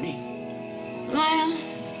some money. Well,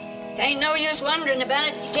 it ain't no use wondering about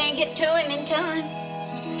it if you can't get to him in time.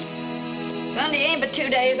 Sunday ain't but 2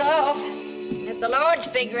 days off. If the Lord's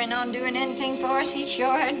figuring on doing anything for us, he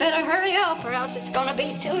sure had better hurry up, or else it's gonna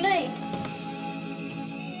be too late.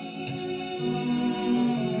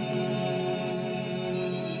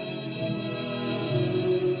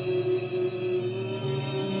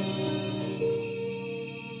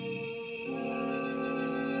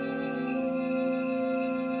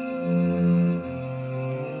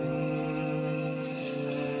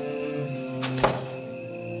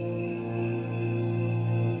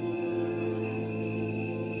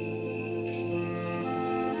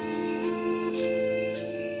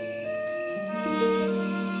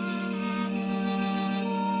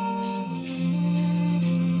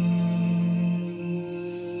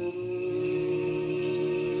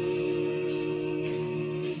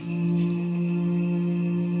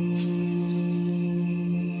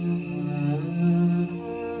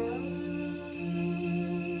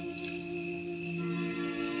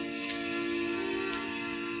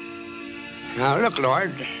 Now, look,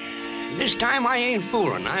 Lord, this time I ain't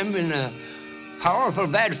fooling. I'm in a powerful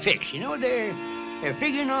bad fix. You know, they're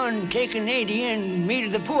figuring on taking Adie and me to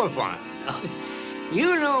the poor farm.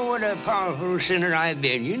 You know what a powerful sinner I've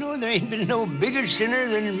been. You know there ain't been no bigger sinner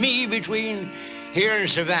than me between here and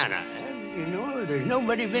Savannah. You know, there's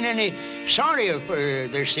nobody been any sorrier for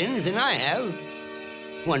their sins than I have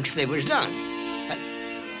once they was done. But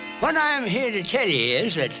what I'm here to tell you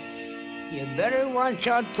is that you better watch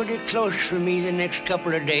out pretty close for me the next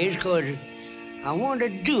couple of days, 'cause I want to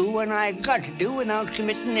do what I got to do without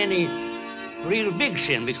committing any real big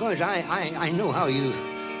sin, because I know how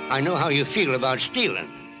you feel about stealing.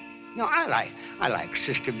 You know, I like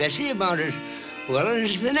Sister Bessie about as well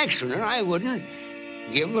as the next one, or I wouldn't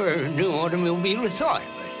give her a new automobile a thought.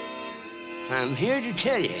 But I'm here to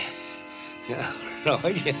tell you,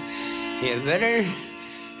 Lord, you better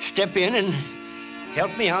step in and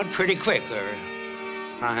help me out pretty quick, or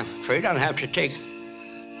I'm afraid I'll have to take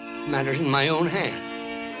matters in my own hand.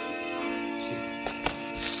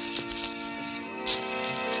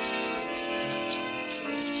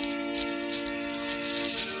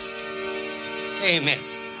 Amen.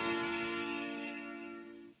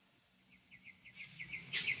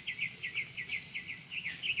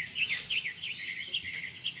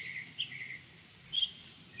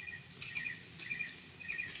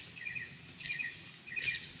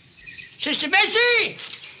 Sister Bessie!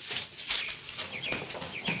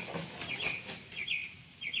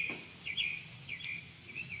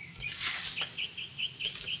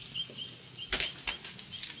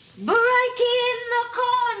 Bright in the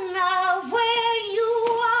corner where you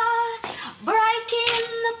are, bright in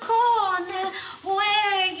the corner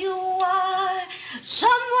where you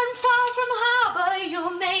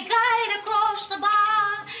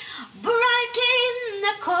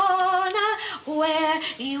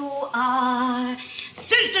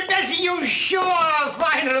Sister Bessie, you sure are a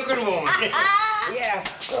fine-looking woman. Yeah.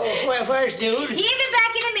 Oh, where's Dude? He'll be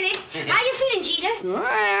back in a minute. How you feeling, Jeter?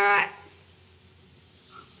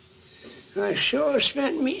 Well, I sure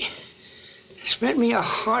spent me a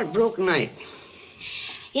heartbroken night.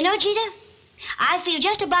 You know, Jeter, I feel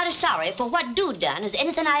just about as sorry for what Dude done as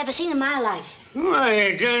anything I ever seen in my life.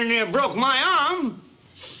 Why, done broke my arm.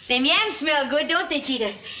 Them yams smell good, don't they,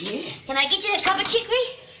 Jeter? Yeah. Can I get you a cup of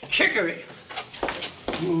chicory? Chicory?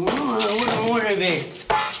 Oh, I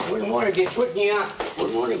wouldn't want to be putting you out.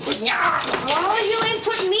 Wouldn't want to put you out. Oh, you ain't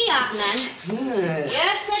putting me out none.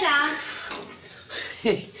 Just sit down.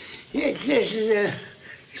 This is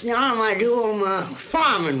the arm I do all my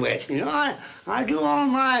farming with, you know. I do all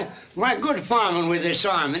my good farming with this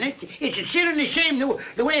arm, and it's a silly and shame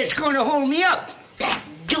the way it's going to hold me up. That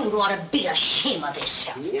Dude ought to be ashamed of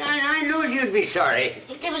himself. Yeah, I knew you'd be sorry.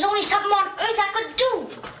 If there was only something on earth I could do.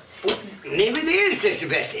 Maybe there is, Sister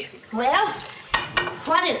Bessie. Well,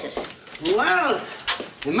 what is it? Well,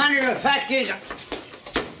 the matter of fact is,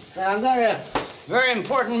 I've got a very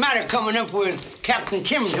important matter coming up with Captain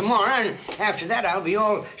Tim tomorrow, and after that I'll be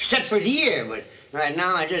all set for the year. But right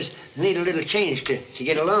now I just need a little change to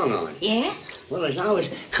get along on. Yeah? Well, as I was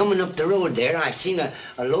coming up the road there, I seen a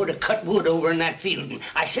load of cut wood over in that field. And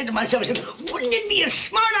I said to myself, wouldn't it be a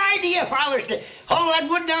smart idea if I was to haul that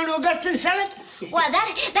wood down to Augusta and sell it? Well,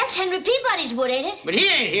 that's Henry Peabody's wood, ain't it? But he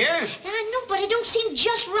ain't here. I know, but it don't seem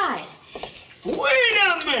just right. Wait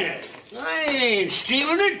a minute. I ain't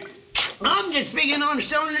stealing it. I'm just figuring on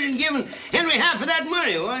selling it and giving Henry half of that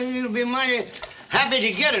money. Well, he'll be mighty happy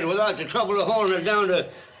to get it without the trouble of hauling it down to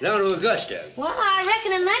Augusta. Well, I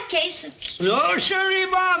reckon in that case it's... No, sirree,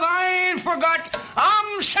 Bob, I ain't forgot.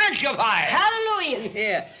 I'm sanctified. Hallelujah.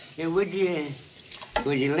 Yeah. Would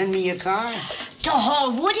you lend me your car? To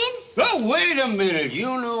haul wood in? Oh, wait a minute. You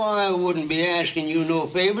know I wouldn't be asking you no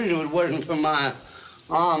favors if it wasn't for my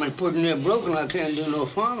arm and putting it broken. I can't do no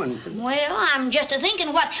farming. Well, I'm just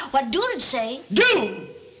a-thinking what Dude'd say. Dude?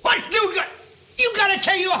 What's Dude got? You gotta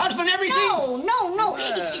tell your husband everything? No.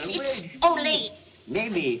 It's only...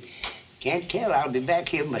 Maybe, can't tell. I'll be back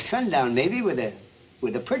here by sundown, maybe, with a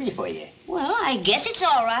pretty for you. Well, I guess it's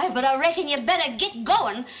all right, but I reckon you better get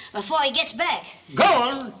going before he gets back.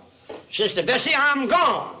 Going? Sister Bessie, I'm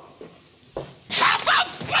gone. Chop up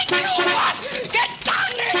what you want! Get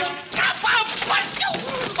down there! Chop up what you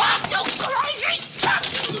want! You crazy!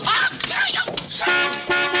 I'll kill you!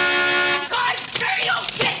 God damn you!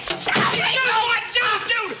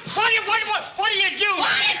 What do you do?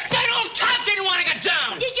 Why, it's that old top didn't want to get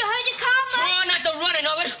down! Did you hurt your car, Mike? Oh, not the running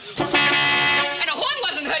of it. And the horn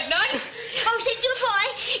wasn't hurt none. Oh, say, Dude boy,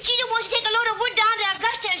 Gina wants to take a load of wood down to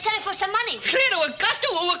Augusta and sell it for some money. Clear to Augusta?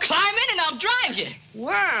 Well, we'll climb in and I'll drive you.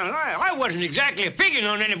 Well, I wasn't exactly figuring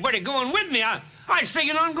on anybody going with me. I was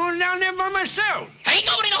figuring on going down there by myself. Ain't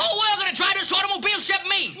nobody in the whole world gonna drive this automobile except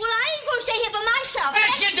me. Well, I ain't gonna stay here by myself.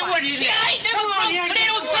 Let's get the wood in there. I ain't never broke clear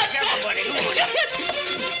to Augusta.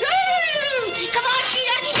 Come on,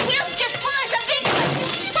 Gina. We'll just pull us a big one.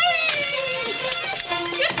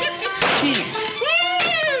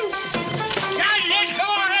 That's it. Come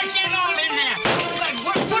on, let's get it all in there.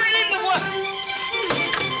 Put it in the wood.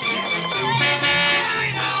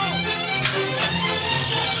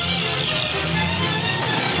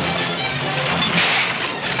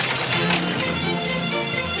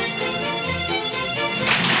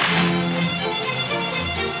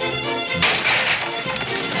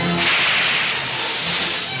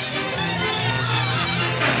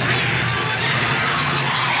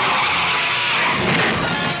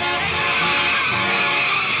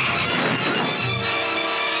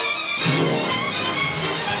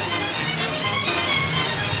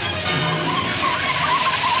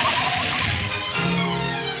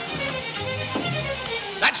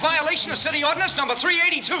 Violation of City Ordinance number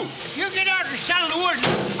 382. You get out and sell the wood.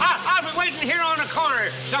 I'll be waiting here on the corner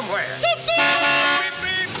somewhere.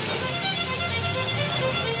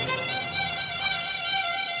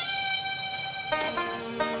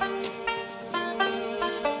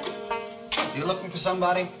 You looking for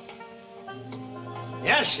somebody?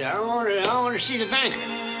 Yes, sir. I want to see the banker.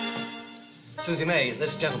 Susie May,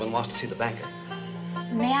 this gentleman wants to see the banker.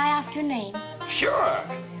 May I ask your name? Sure.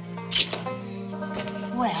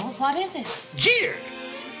 Well, what is it? Jeter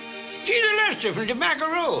Lester from Tobacco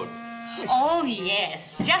Road. Oh,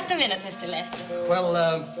 yes. Just a minute, Mr. Lester. Well,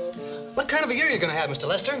 what kind of a year are you going to have, Mr.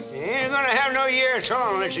 Lester? You ain't going to have no year at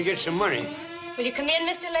all unless you get some money. Will you come in,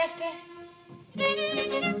 Mr. Lester?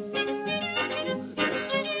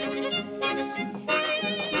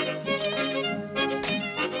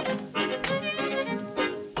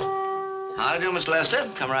 How do you do, Miss Lester?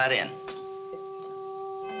 Come right in.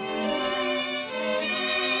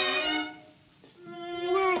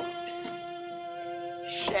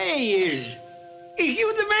 is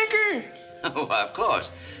you the banker? Oh, why, of course.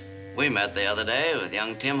 We met the other day with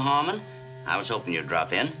young Tim Harmon. I was hoping you'd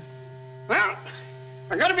drop in. Well,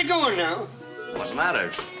 I gotta be going now. What's the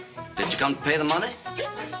matter? Did you come to pay the money?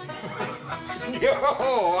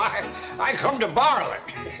 No, I come to borrow it.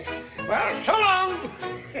 Well, so long.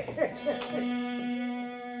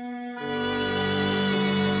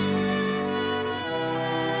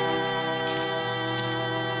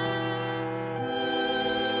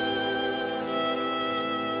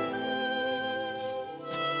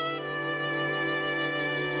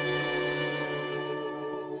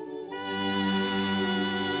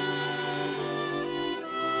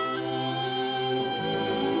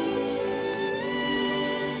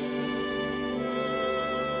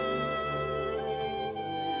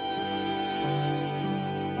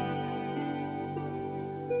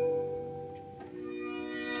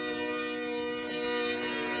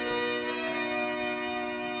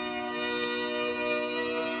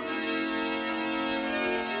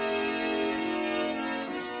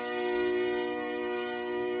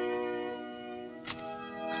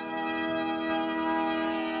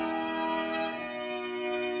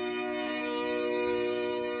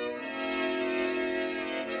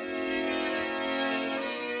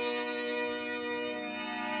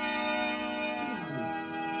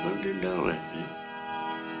 $100.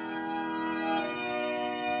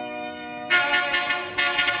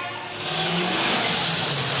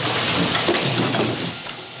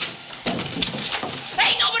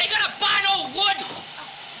 Ain't nobody gonna buy no wood.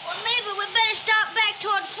 Well, maybe we better stop back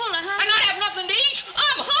toward Fuller, huh? And not have nothing to eat.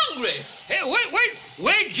 I'm hungry. Hey,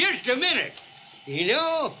 wait just a minute. You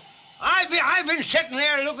know, I've been sitting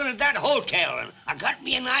there looking at that hotel, and I got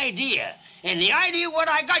me an idea. And the idea what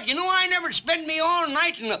I got, you know, I never spent me all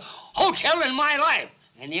night in a hotel in my life.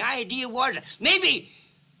 And the idea was maybe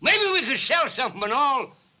we could sell something and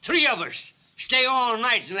all three of us stay all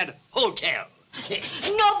night in that hotel.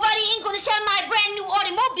 Nobody ain't gonna sell my brand new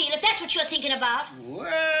automobile if that's what you're thinking about.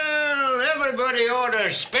 Well, everybody ought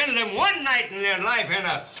to spend them one night in their life in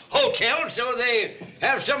a hotel so they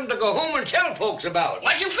have something to go home and tell folks about.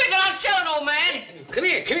 What you figure on selling, old man? Come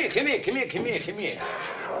here.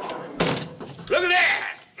 Look at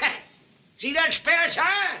that. See that spare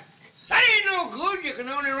tire? That ain't no good. You can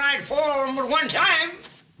only ride 4 of them at one time.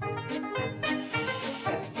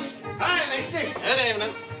 Hi, mister. Good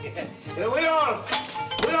evening. We all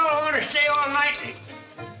want to stay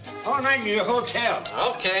all night in your hotel.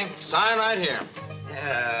 Okay, sign right here.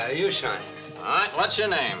 You sign. All right, what's your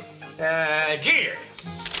name? Jeter.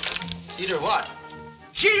 Peter what?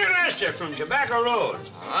 Jeter Lester from Tobacco Road.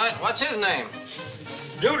 All right, what's his name?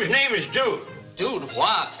 Dude's name is Dude. Dude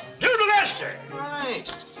what? Dude Lester. Right.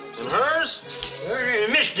 And hers?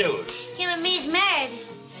 Miss Dude. Him and me's married.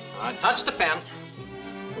 All right, touch the pen.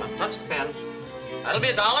 Come on, touch the pen. That'll be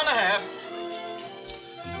 $1.50.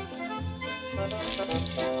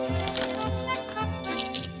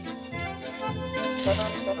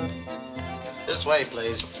 This way,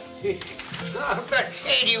 please. I bet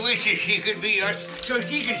Sadie wishes she could be us so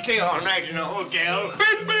she could stay all night in a hotel.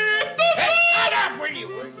 Hey, shut up, will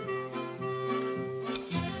you?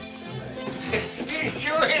 It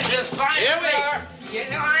sure is a fine Here we place. are. You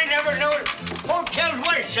know, I never noticed hotels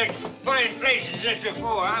were such fine places as this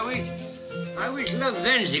before. I wish Love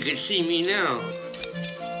Lindsay could see me now.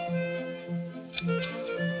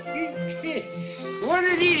 One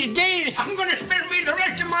of these days, I'm going to spend me the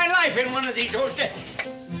rest of my life in one of these hotels.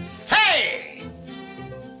 Hey!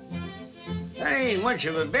 That ain't much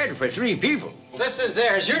of a bed for 3 people. This is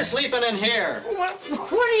theirs. You're sleeping in here. What do you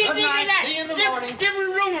Good think night. of that? See you in the morning.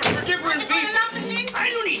 Different rooms for different people. I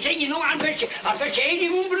know he said, you know, I bet you Eddie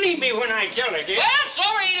won't believe me when I tell it. Well,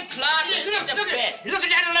 sorry, 8 o'clock. Let's get to bed. Look at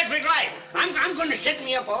that electric light. I'm going to sit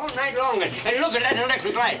me up all night long and look at that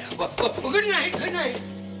electric light. Well, good night, good night.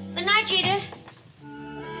 Good night, Jeter.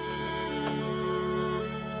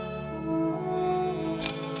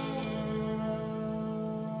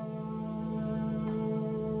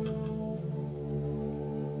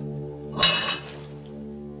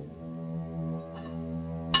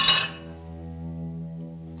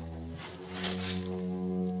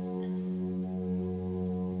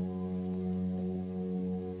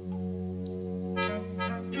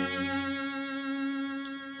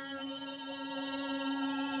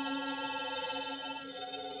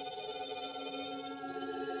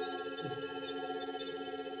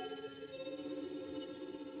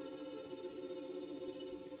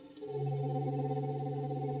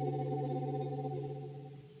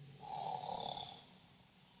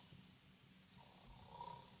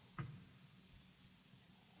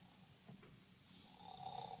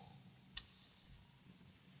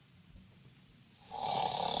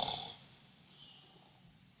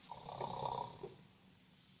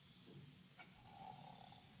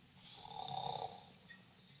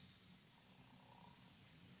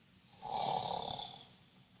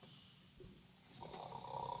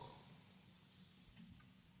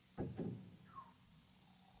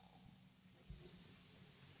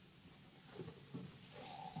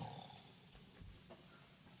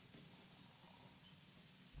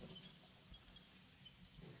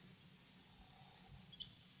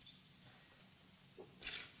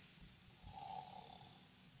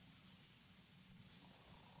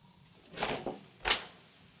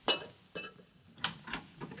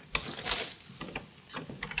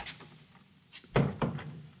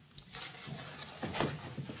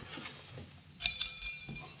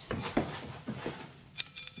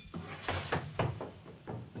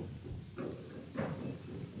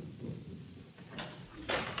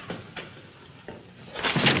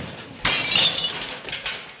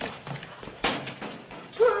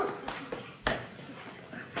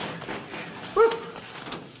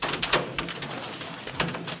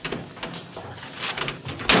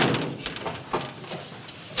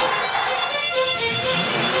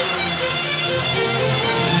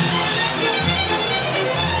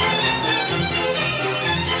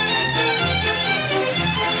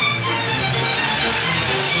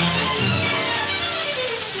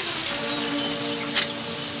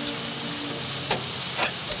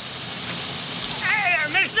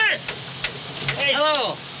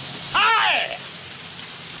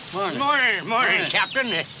 Morning, Captain.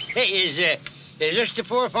 Hey, is this the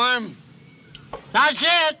poor farm? That's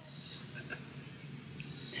it.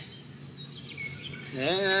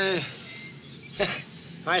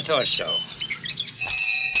 I thought so.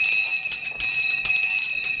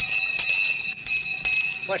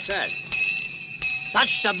 What's that?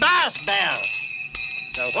 That's the bath bell.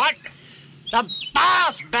 The what? The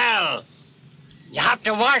bath bell. You have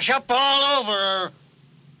to wash up all over or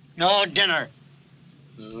no dinner.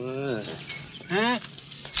 Huh?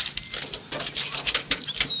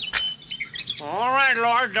 All right,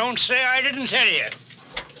 Lord, don't say I didn't tell you.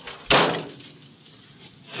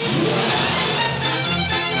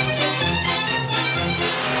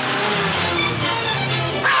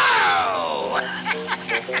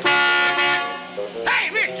 Hey,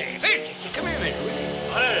 mister, come here, mister.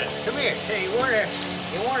 Come here. Hey, you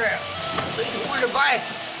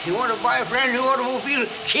want to buy a brand new automobile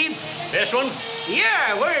cheap? This one?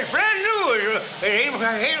 Yeah, well, it's brand new. It ain't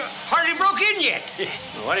hardly broke in yet.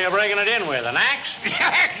 What are you breaking it in with, an axe?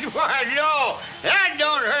 Why, no, that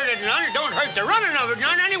don't hurt it none. It don't hurt the running of it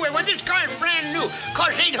none. Anyway, well, this car's brand new.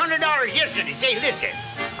 Cost $800 yesterday. Say, listen,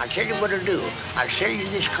 I'll tell you what I'll do. I'll sell you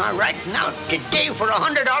this car right now, today, for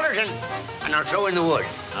 $100, and I'll throw in the wood.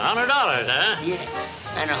 $100, huh? Yeah,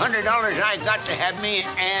 and $100 I got to have me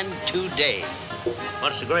and today.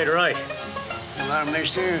 What's the great rush? Well,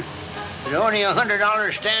 mister, there's only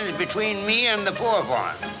 $100 stands between me and the poor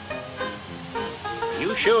farm.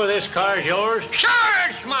 You sure this car's yours? Sure,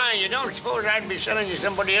 it's mine. You don't suppose I'd be selling you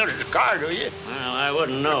somebody else's car, do you? Well, I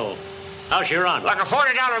wouldn't know. How's she run? Like a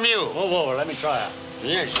 $40 mule. Move over, let me try it.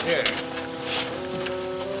 Yes, sir.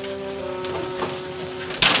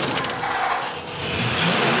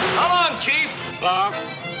 How long, Chief? Long?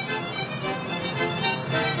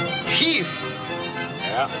 Chief.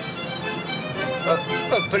 Yeah.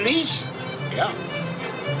 Police? Yeah.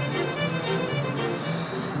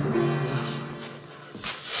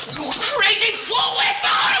 You crazy fool with the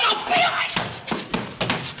automobile!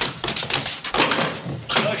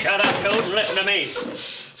 So shut up, Toad, and listen to me.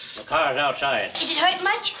 The car's outside. Is it hurt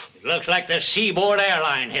much? It looks like the Seaboard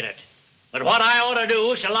Airline hit it. But what I ought to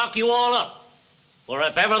do is to lock you all up. For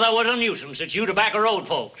if ever there was a nuisance, it's you Tobacco Road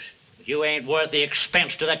folks. But you ain't worth the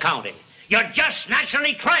expense to the county. You're just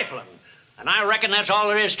naturally trifling. And I reckon that's all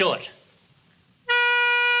there is to it.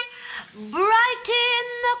 Bright in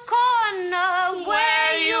the corner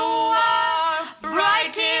where you are,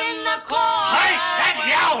 bright in the corner. Curse that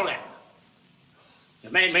yowling! You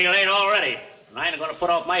made me late already, and I ain't gonna put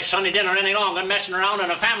off my Sunday dinner any longer messing around in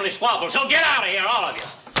a family squabble. So get out of here, all of you.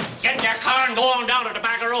 Get in your car and go on down to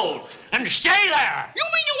Tobacco Road. And stay there. You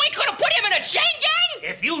mean you ain't gonna put him in a chain gang?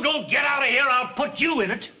 If you don't get out of here, I'll put you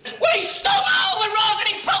in it. Well, he stole my overalls and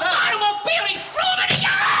he sold my automobile. He threw them in the yard.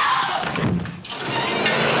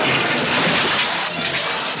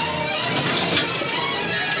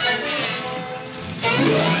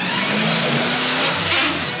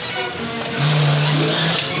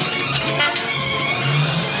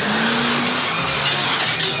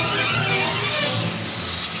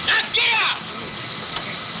 Now get out!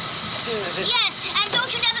 Yes, and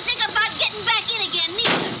don't you never think about getting back in again,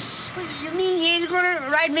 neither. You mean you ain't gonna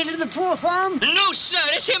ride me to the poor farm? No, sir.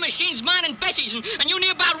 This here machine's mine and Bessie's, and you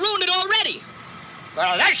near about ruined it already.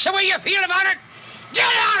 Well, that's the way you feel about it. Get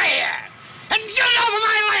out of here! And get off of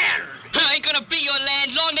my land! I ain't gonna be your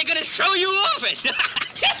landlord. They're gonna throw you off it.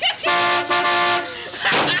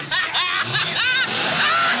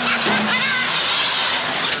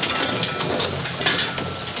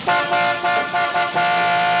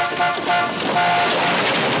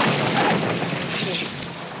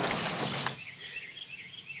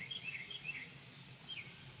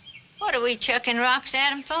 What are we chucking rocks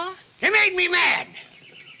at him for? He made me mad.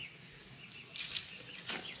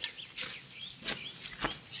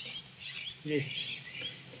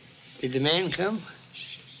 Did the man come?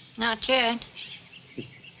 Not yet.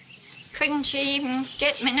 Couldn't you even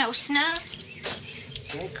get me no snuff?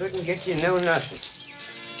 I couldn't get you no nothing.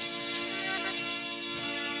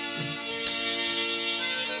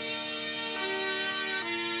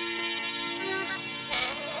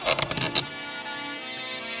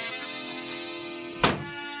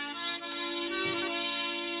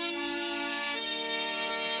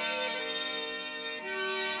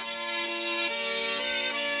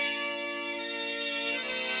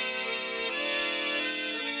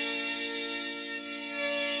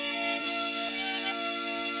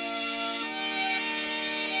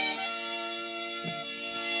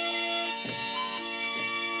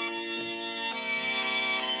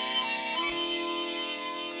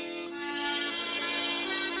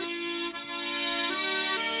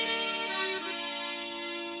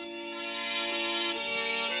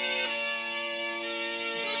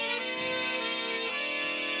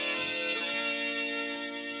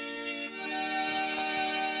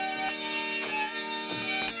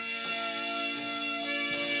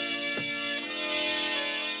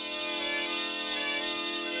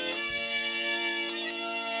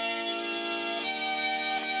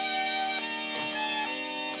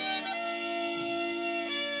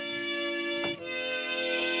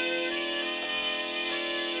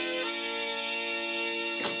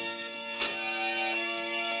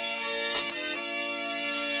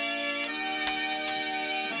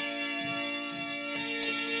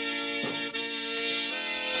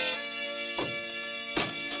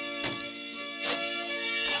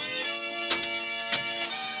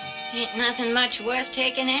 Ain't nothing much worth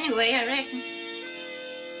taking anyway, I reckon.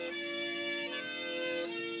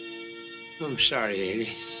 I'm sorry,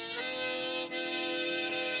 Lady.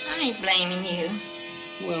 I ain't blaming you.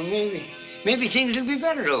 Well, maybe things will be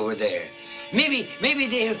better over there. Maybe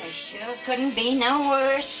they'll... They sure couldn't be no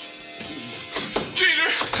worse. Jeter!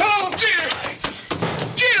 Hello, Jeter!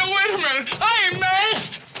 Jeter, wait a minute. I ain't mad.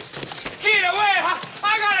 Jeter, wait.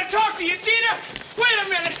 I gotta talk to you, Jeter. Wait a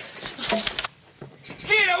minute.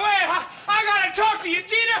 Jeter, wait. I gotta talk to you,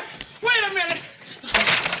 Jeter. Wait a minute.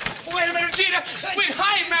 Wait a minute, Jeter. Wait,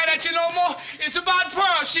 I ain't mad at you no more. It's about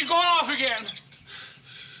Pearl. She going off again.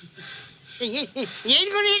 You ain't gonna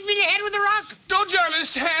hit me in the head with a rock? Don't you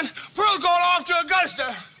understand? Pearl's going off to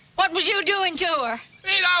Augusta. What was you doing to her?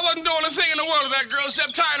 I wasn't doing a thing in the world to that girl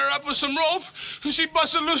except tying her up with some rope. She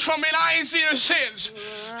busted loose from me, and I ain't seen her since.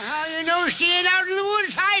 How you know she ain't out in the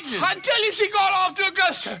woods hiding? I tell you, she gone off to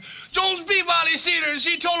Augusta. Jones Peabody seen her, and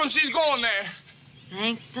she told him she's going there.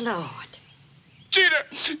 Thank the Lord. Jeter,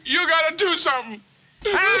 you gotta do something.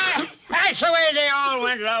 That's the way they all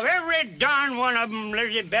went, love. Every darn one of them,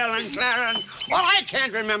 Lizzie Bell and Clara. Well, I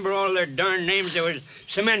can't remember all their darn names. There was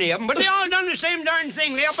so many of them, but they all done the same darn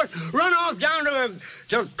thing. They up and run off down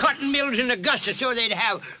to cotton mills in Augusta so they'd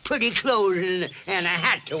have pretty clothes and a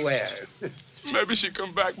hat to wear. Maybe she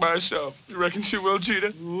come back by herself. You reckon she will,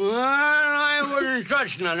 Jeter? Well, I wouldn't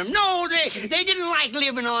trust none of them. No, they didn't like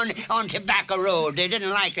living on Tobacco Road. They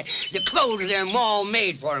didn't like the clothes their ma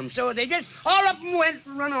made for them. So they just all up and went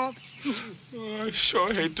and run off. Oh, I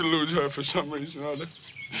sure hate to lose her for some reason or other.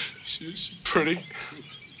 She's pretty.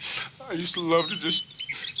 I used to love to just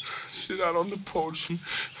sit out on the porch and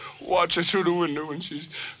watch her through the window when she's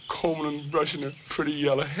combing and brushing her pretty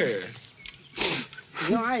yellow hair.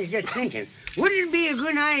 You know, I was just thinking, wouldn't it be a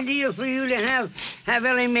good idea for you to have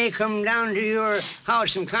Ellie Mae come down to your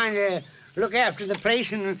house and kind of look after the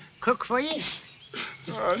place and cook for you?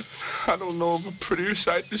 I don't know of a prettier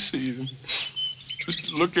sight to see than just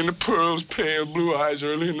to look into Pearl's pale blue eyes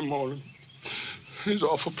early in the morning. It's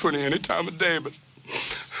awful pretty any time of day, but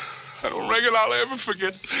I don't reckon I'll ever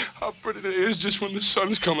forget how pretty it is just when the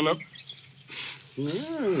sun's coming up.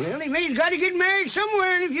 Well, Ellie Mae's got to get married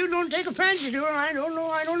somewhere, and if you don't take a fancy to her, I don't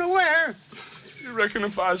know where. You reckon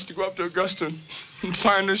if I was to go up to Augusta and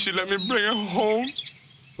find her, she'd let me bring her home?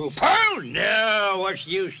 Who, Pearl? No, what's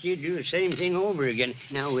the use? You'd do the same thing over again.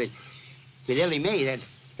 Now, with Ellie Mae,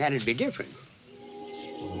 that'd be different.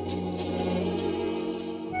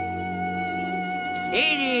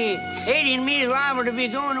 Edie and me is liable to be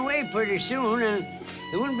going away pretty soon, and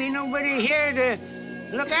there wouldn't be nobody here to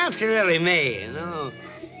look after Ellie Mae, you know.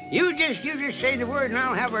 You just say the word, and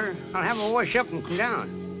I'll have her wash up and come down.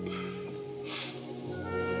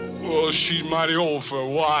 Well, she's mighty old for a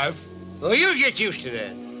wife. Well, you get used to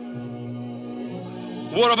that.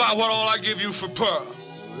 What about what all I give you for Pearl?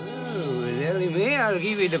 Well, with Ellie Mae, I'll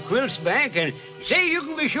give you the quilts back, and say you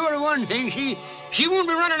can be sure of one thing, she won't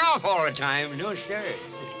be running off all the time, no sir.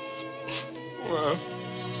 Well,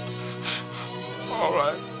 all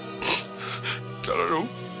right. Tell her to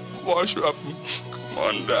wash her up and come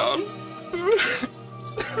on down.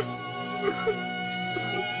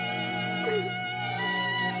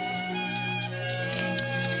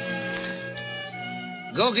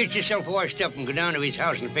 Go get yourself washed up and go down to his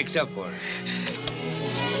house and fix up for her.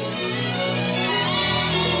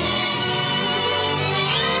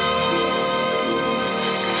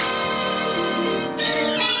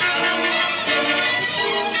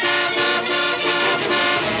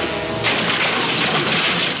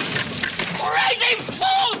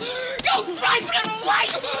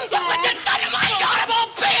 Look what you done to my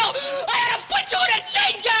automobile! I had to put you in a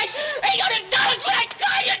chain gang! $800 when I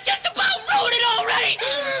got you just about ruined it already!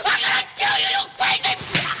 I'm gonna kill you, you crazy...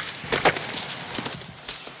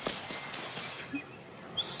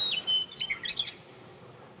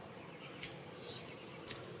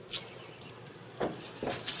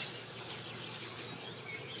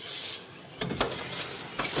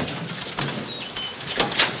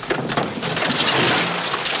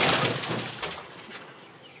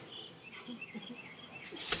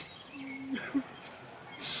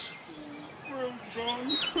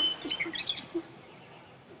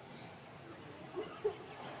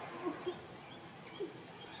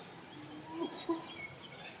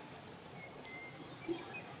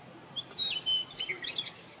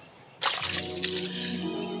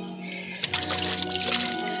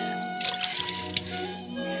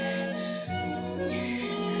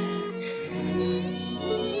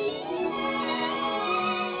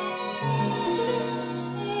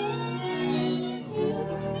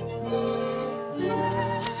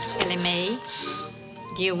 Ellie Mae,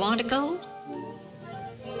 do you want to go?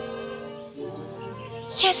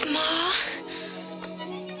 Yes, Ma.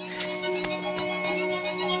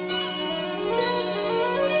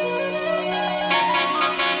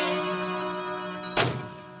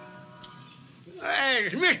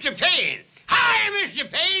 It's Mr. Payne. Hi,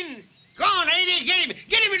 Mr. Payne. Go on, Edie.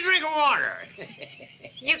 Get him a drink of water.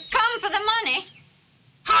 You come for the money.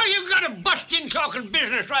 How you got to bust in talking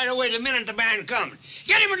business right away the minute the man comes?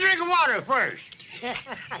 Get him a drink of water first.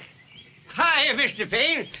 Hi, Mr.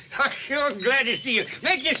 Payne. I'm sure glad to see you.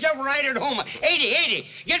 Make yourself right at home. Edie,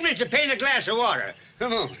 get Mr. Payne a glass of water.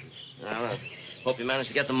 Come on. Well, I hope you managed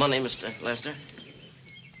to get the money, Mr. Lester.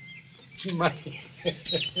 Money.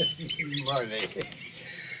 Money.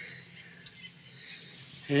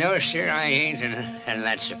 No, sir, I ain't, and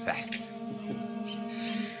that's a fact.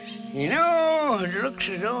 You know, it looks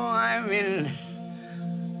as though I'm in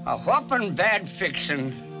a whopping bad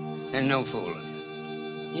fixin' and no fooling.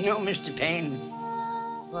 You know, Mr. Payne,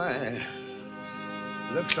 why,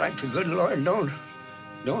 looks like the good Lord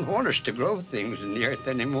don't want us to grow things in the earth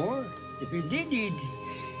anymore. If he did,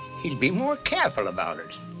 he'd be more careful about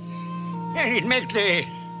it. And he'd make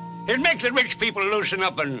the rich people loosen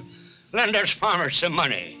up and lend us farmers some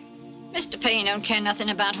money. Mr. Payne don't care nothing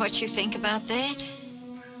about what you think about that.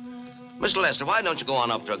 Mr. Lester, why don't you go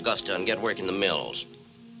on up to Augusta and get work in the mills?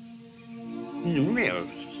 In the mills?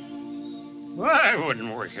 Well, I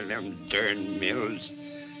wouldn't work in them darn mills.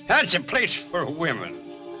 That's a place for women.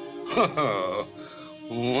 Oh,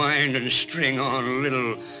 wind and string on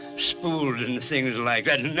little spools and things like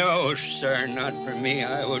that. No, sir, not for me.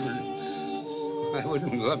 I wouldn't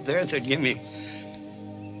go up there if they'd give me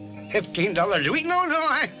 $15 a week. No,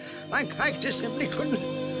 I just simply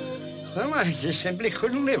couldn't. Well, I just simply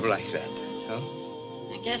couldn't live like that. So.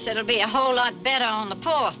 I guess it'll be a whole lot better on the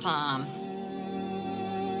poor farm.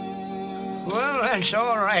 Well, that's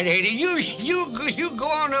all right, Edie. You go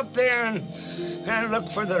on up there and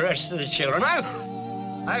look for the rest of the children.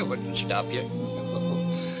 I wouldn't stop you.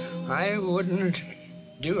 I wouldn't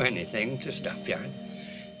do anything to stop you.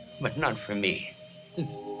 But not for me.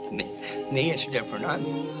 Me, it's different.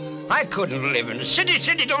 I couldn't live in the city.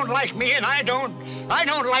 City don't like me, and I don't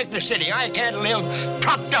like the city. I can't live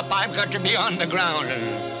propped up. I've got to be on the ground,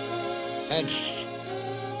 and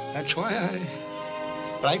that's why I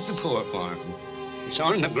like the poor farm. It's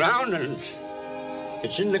on the ground, and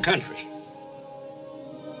it's in the country.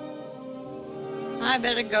 I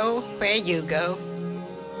better go where you go.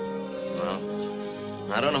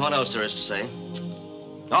 Well, I don't know what else there is to say.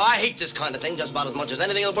 Oh, I hate this kind of thing just about as much as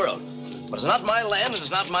anything in the world. But it's not my land, and it's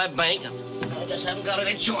not my bank. I just haven't got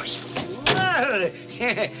any choice. Well,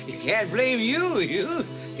 you can't blame you. You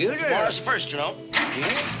just... Morris first, you know.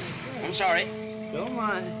 Yeah? I'm sorry. Don't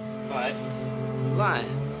mind. Bye. Bye.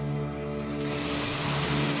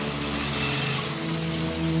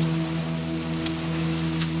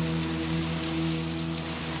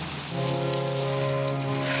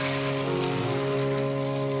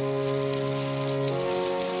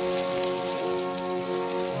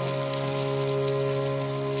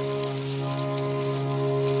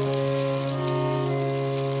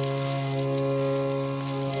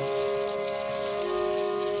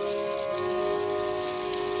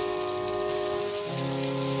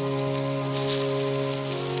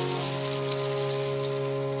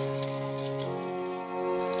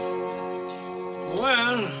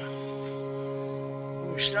 Well,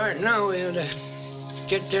 we're starting now. We ought to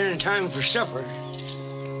get there in time for supper.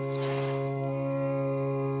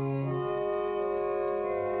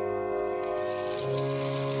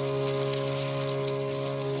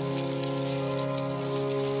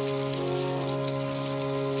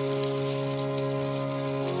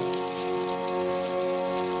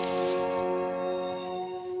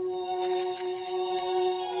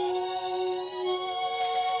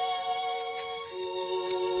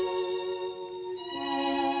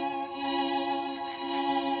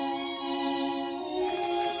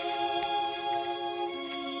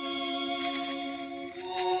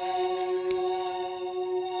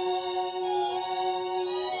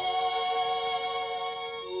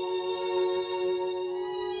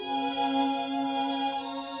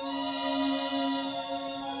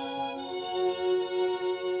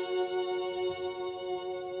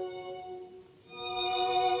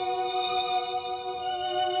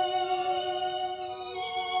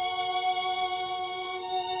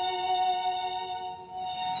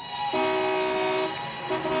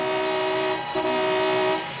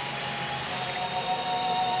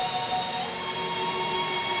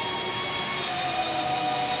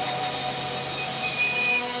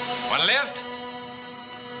 Want a lift?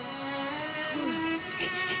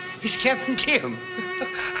 It's Captain Tim.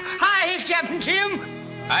 Hi, Captain Tim.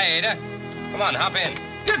 Hi, Ada. Come on, hop in.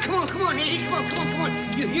 Yeah, come on, Eddie. Come on.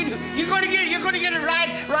 You're gonna get it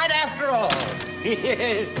right after all.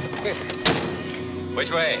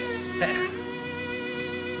 Which way?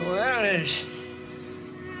 Well, it's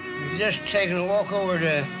just taking a walk over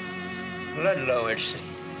to Ludlow. It's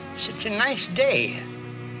such a nice day.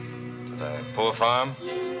 The poor farm?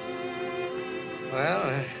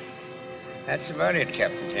 Well, that's about it,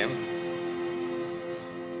 Captain Tim.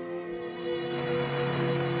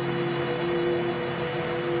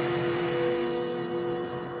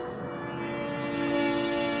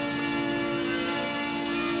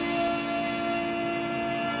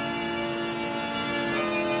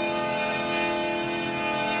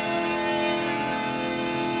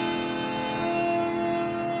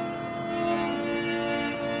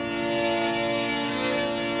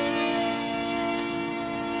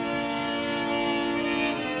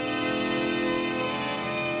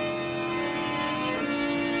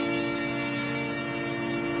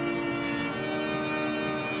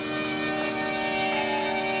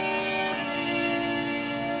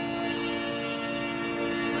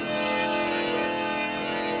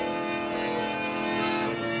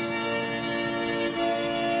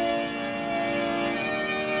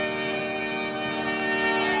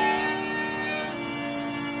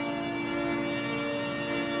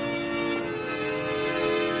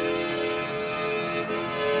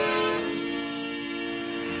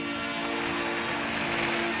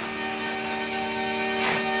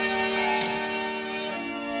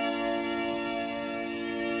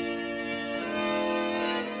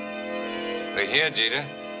 We're here, Jeter.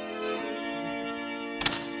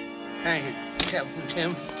 Thank you, Captain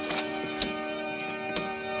Tim.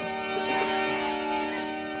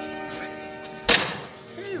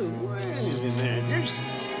 Hey, wait a minute.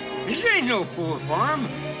 This ain't no poor farm.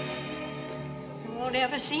 You won't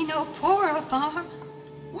ever see no poorer farm.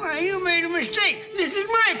 Why, you made a mistake. This is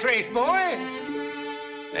my place, boy.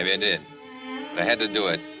 Maybe I did. But I had to do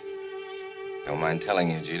it. Don't mind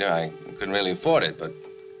telling you, Jeter, I couldn't really afford it, but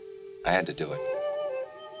I had to do it.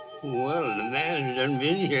 Well, the man's done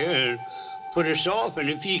been here and put us off, and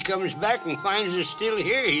if he comes back and finds us still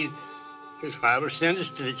here, he's liable to send us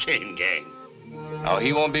to the chain gang. Oh,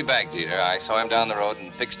 he won't be back, Jeter. I saw him down the road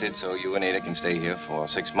and fixed it so you and Ada can stay here for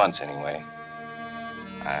 6 months anyway.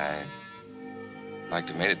 I'd like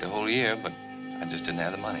to have made it the whole year, but I just didn't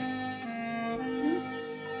have the money.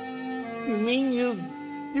 You mean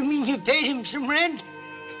you paid him some rent?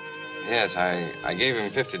 Yes, I gave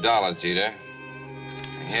him $50, Jeter.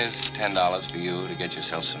 And here's $10 for you to get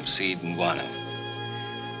yourself some seed and guano.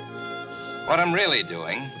 What I'm really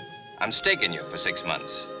doing, I'm staking you for 6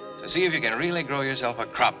 months to see if you can really grow yourself a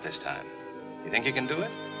crop this time. You think you can do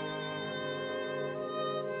it?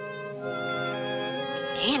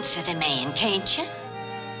 Answer the man, can't you?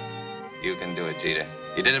 You can do it, Jeter.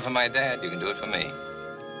 You did it for my dad, you can do it for me.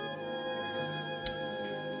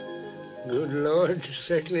 Good Lord,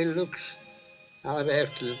 certainly looks out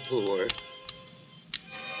after the poor.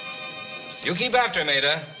 You keep after him,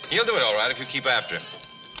 Ada. He'll do it all right if you keep after him.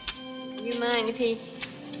 You mind if he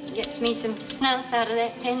gets me some snuff out of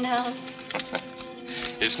that $10?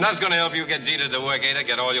 If snot's gonna help you get Jeter to work, Ada,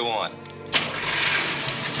 get all you want.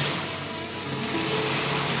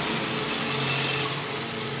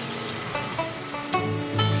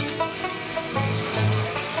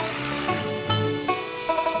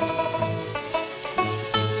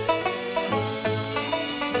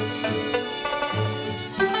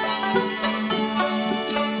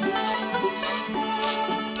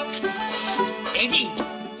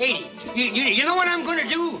 You know what I'm going to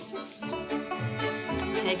do?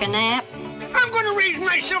 Take a nap? I'm going to raise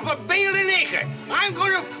myself a bale an acre. I'm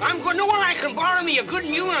going to know where I can borrow me a good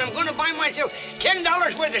mule, and I'm going to buy myself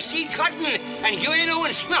 $10 worth of seed cotton and guano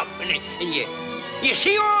and snuff. And you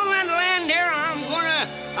see all that land there? I'm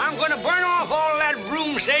going to burn off all that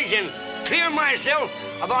broom sedge and clear myself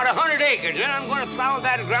about 100 acres. Then I'm going to plow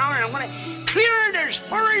that ground, and I'm going to clear it as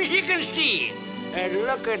far as you can see. And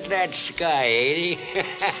look at that sky, Edie.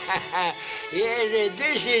 Yeah,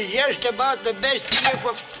 this is just about the best year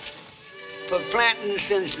for planting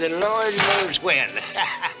since the Lord knows when.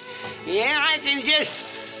 Yeah, I can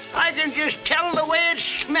just tell the way it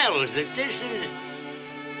smells that this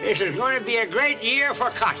is going to be a great year for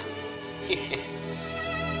cotton.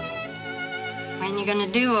 When you going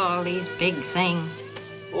to do all these big things?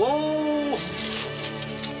 Oh,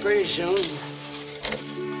 pretty soon.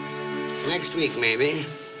 Next week, maybe.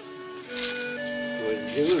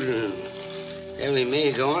 With June and Ellie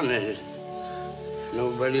Mae gone, there's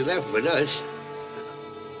nobody left but us.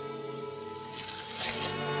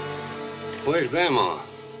 Where's Grandma?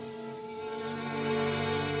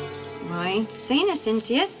 Why, ain't seen her since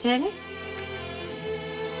yesterday.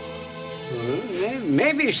 Well,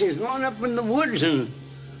 maybe she's gone up in the woods and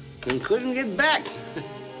couldn't get back.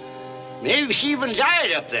 Maybe she even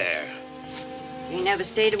died up there. She never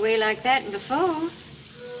stayed away like that before.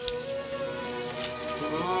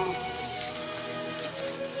 Well,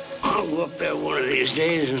 I'll go up there one of these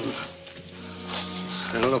days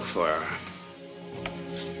and look for her.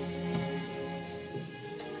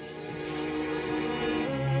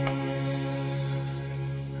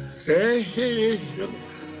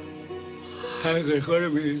 I was going to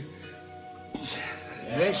be the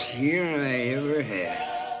best year I ever had.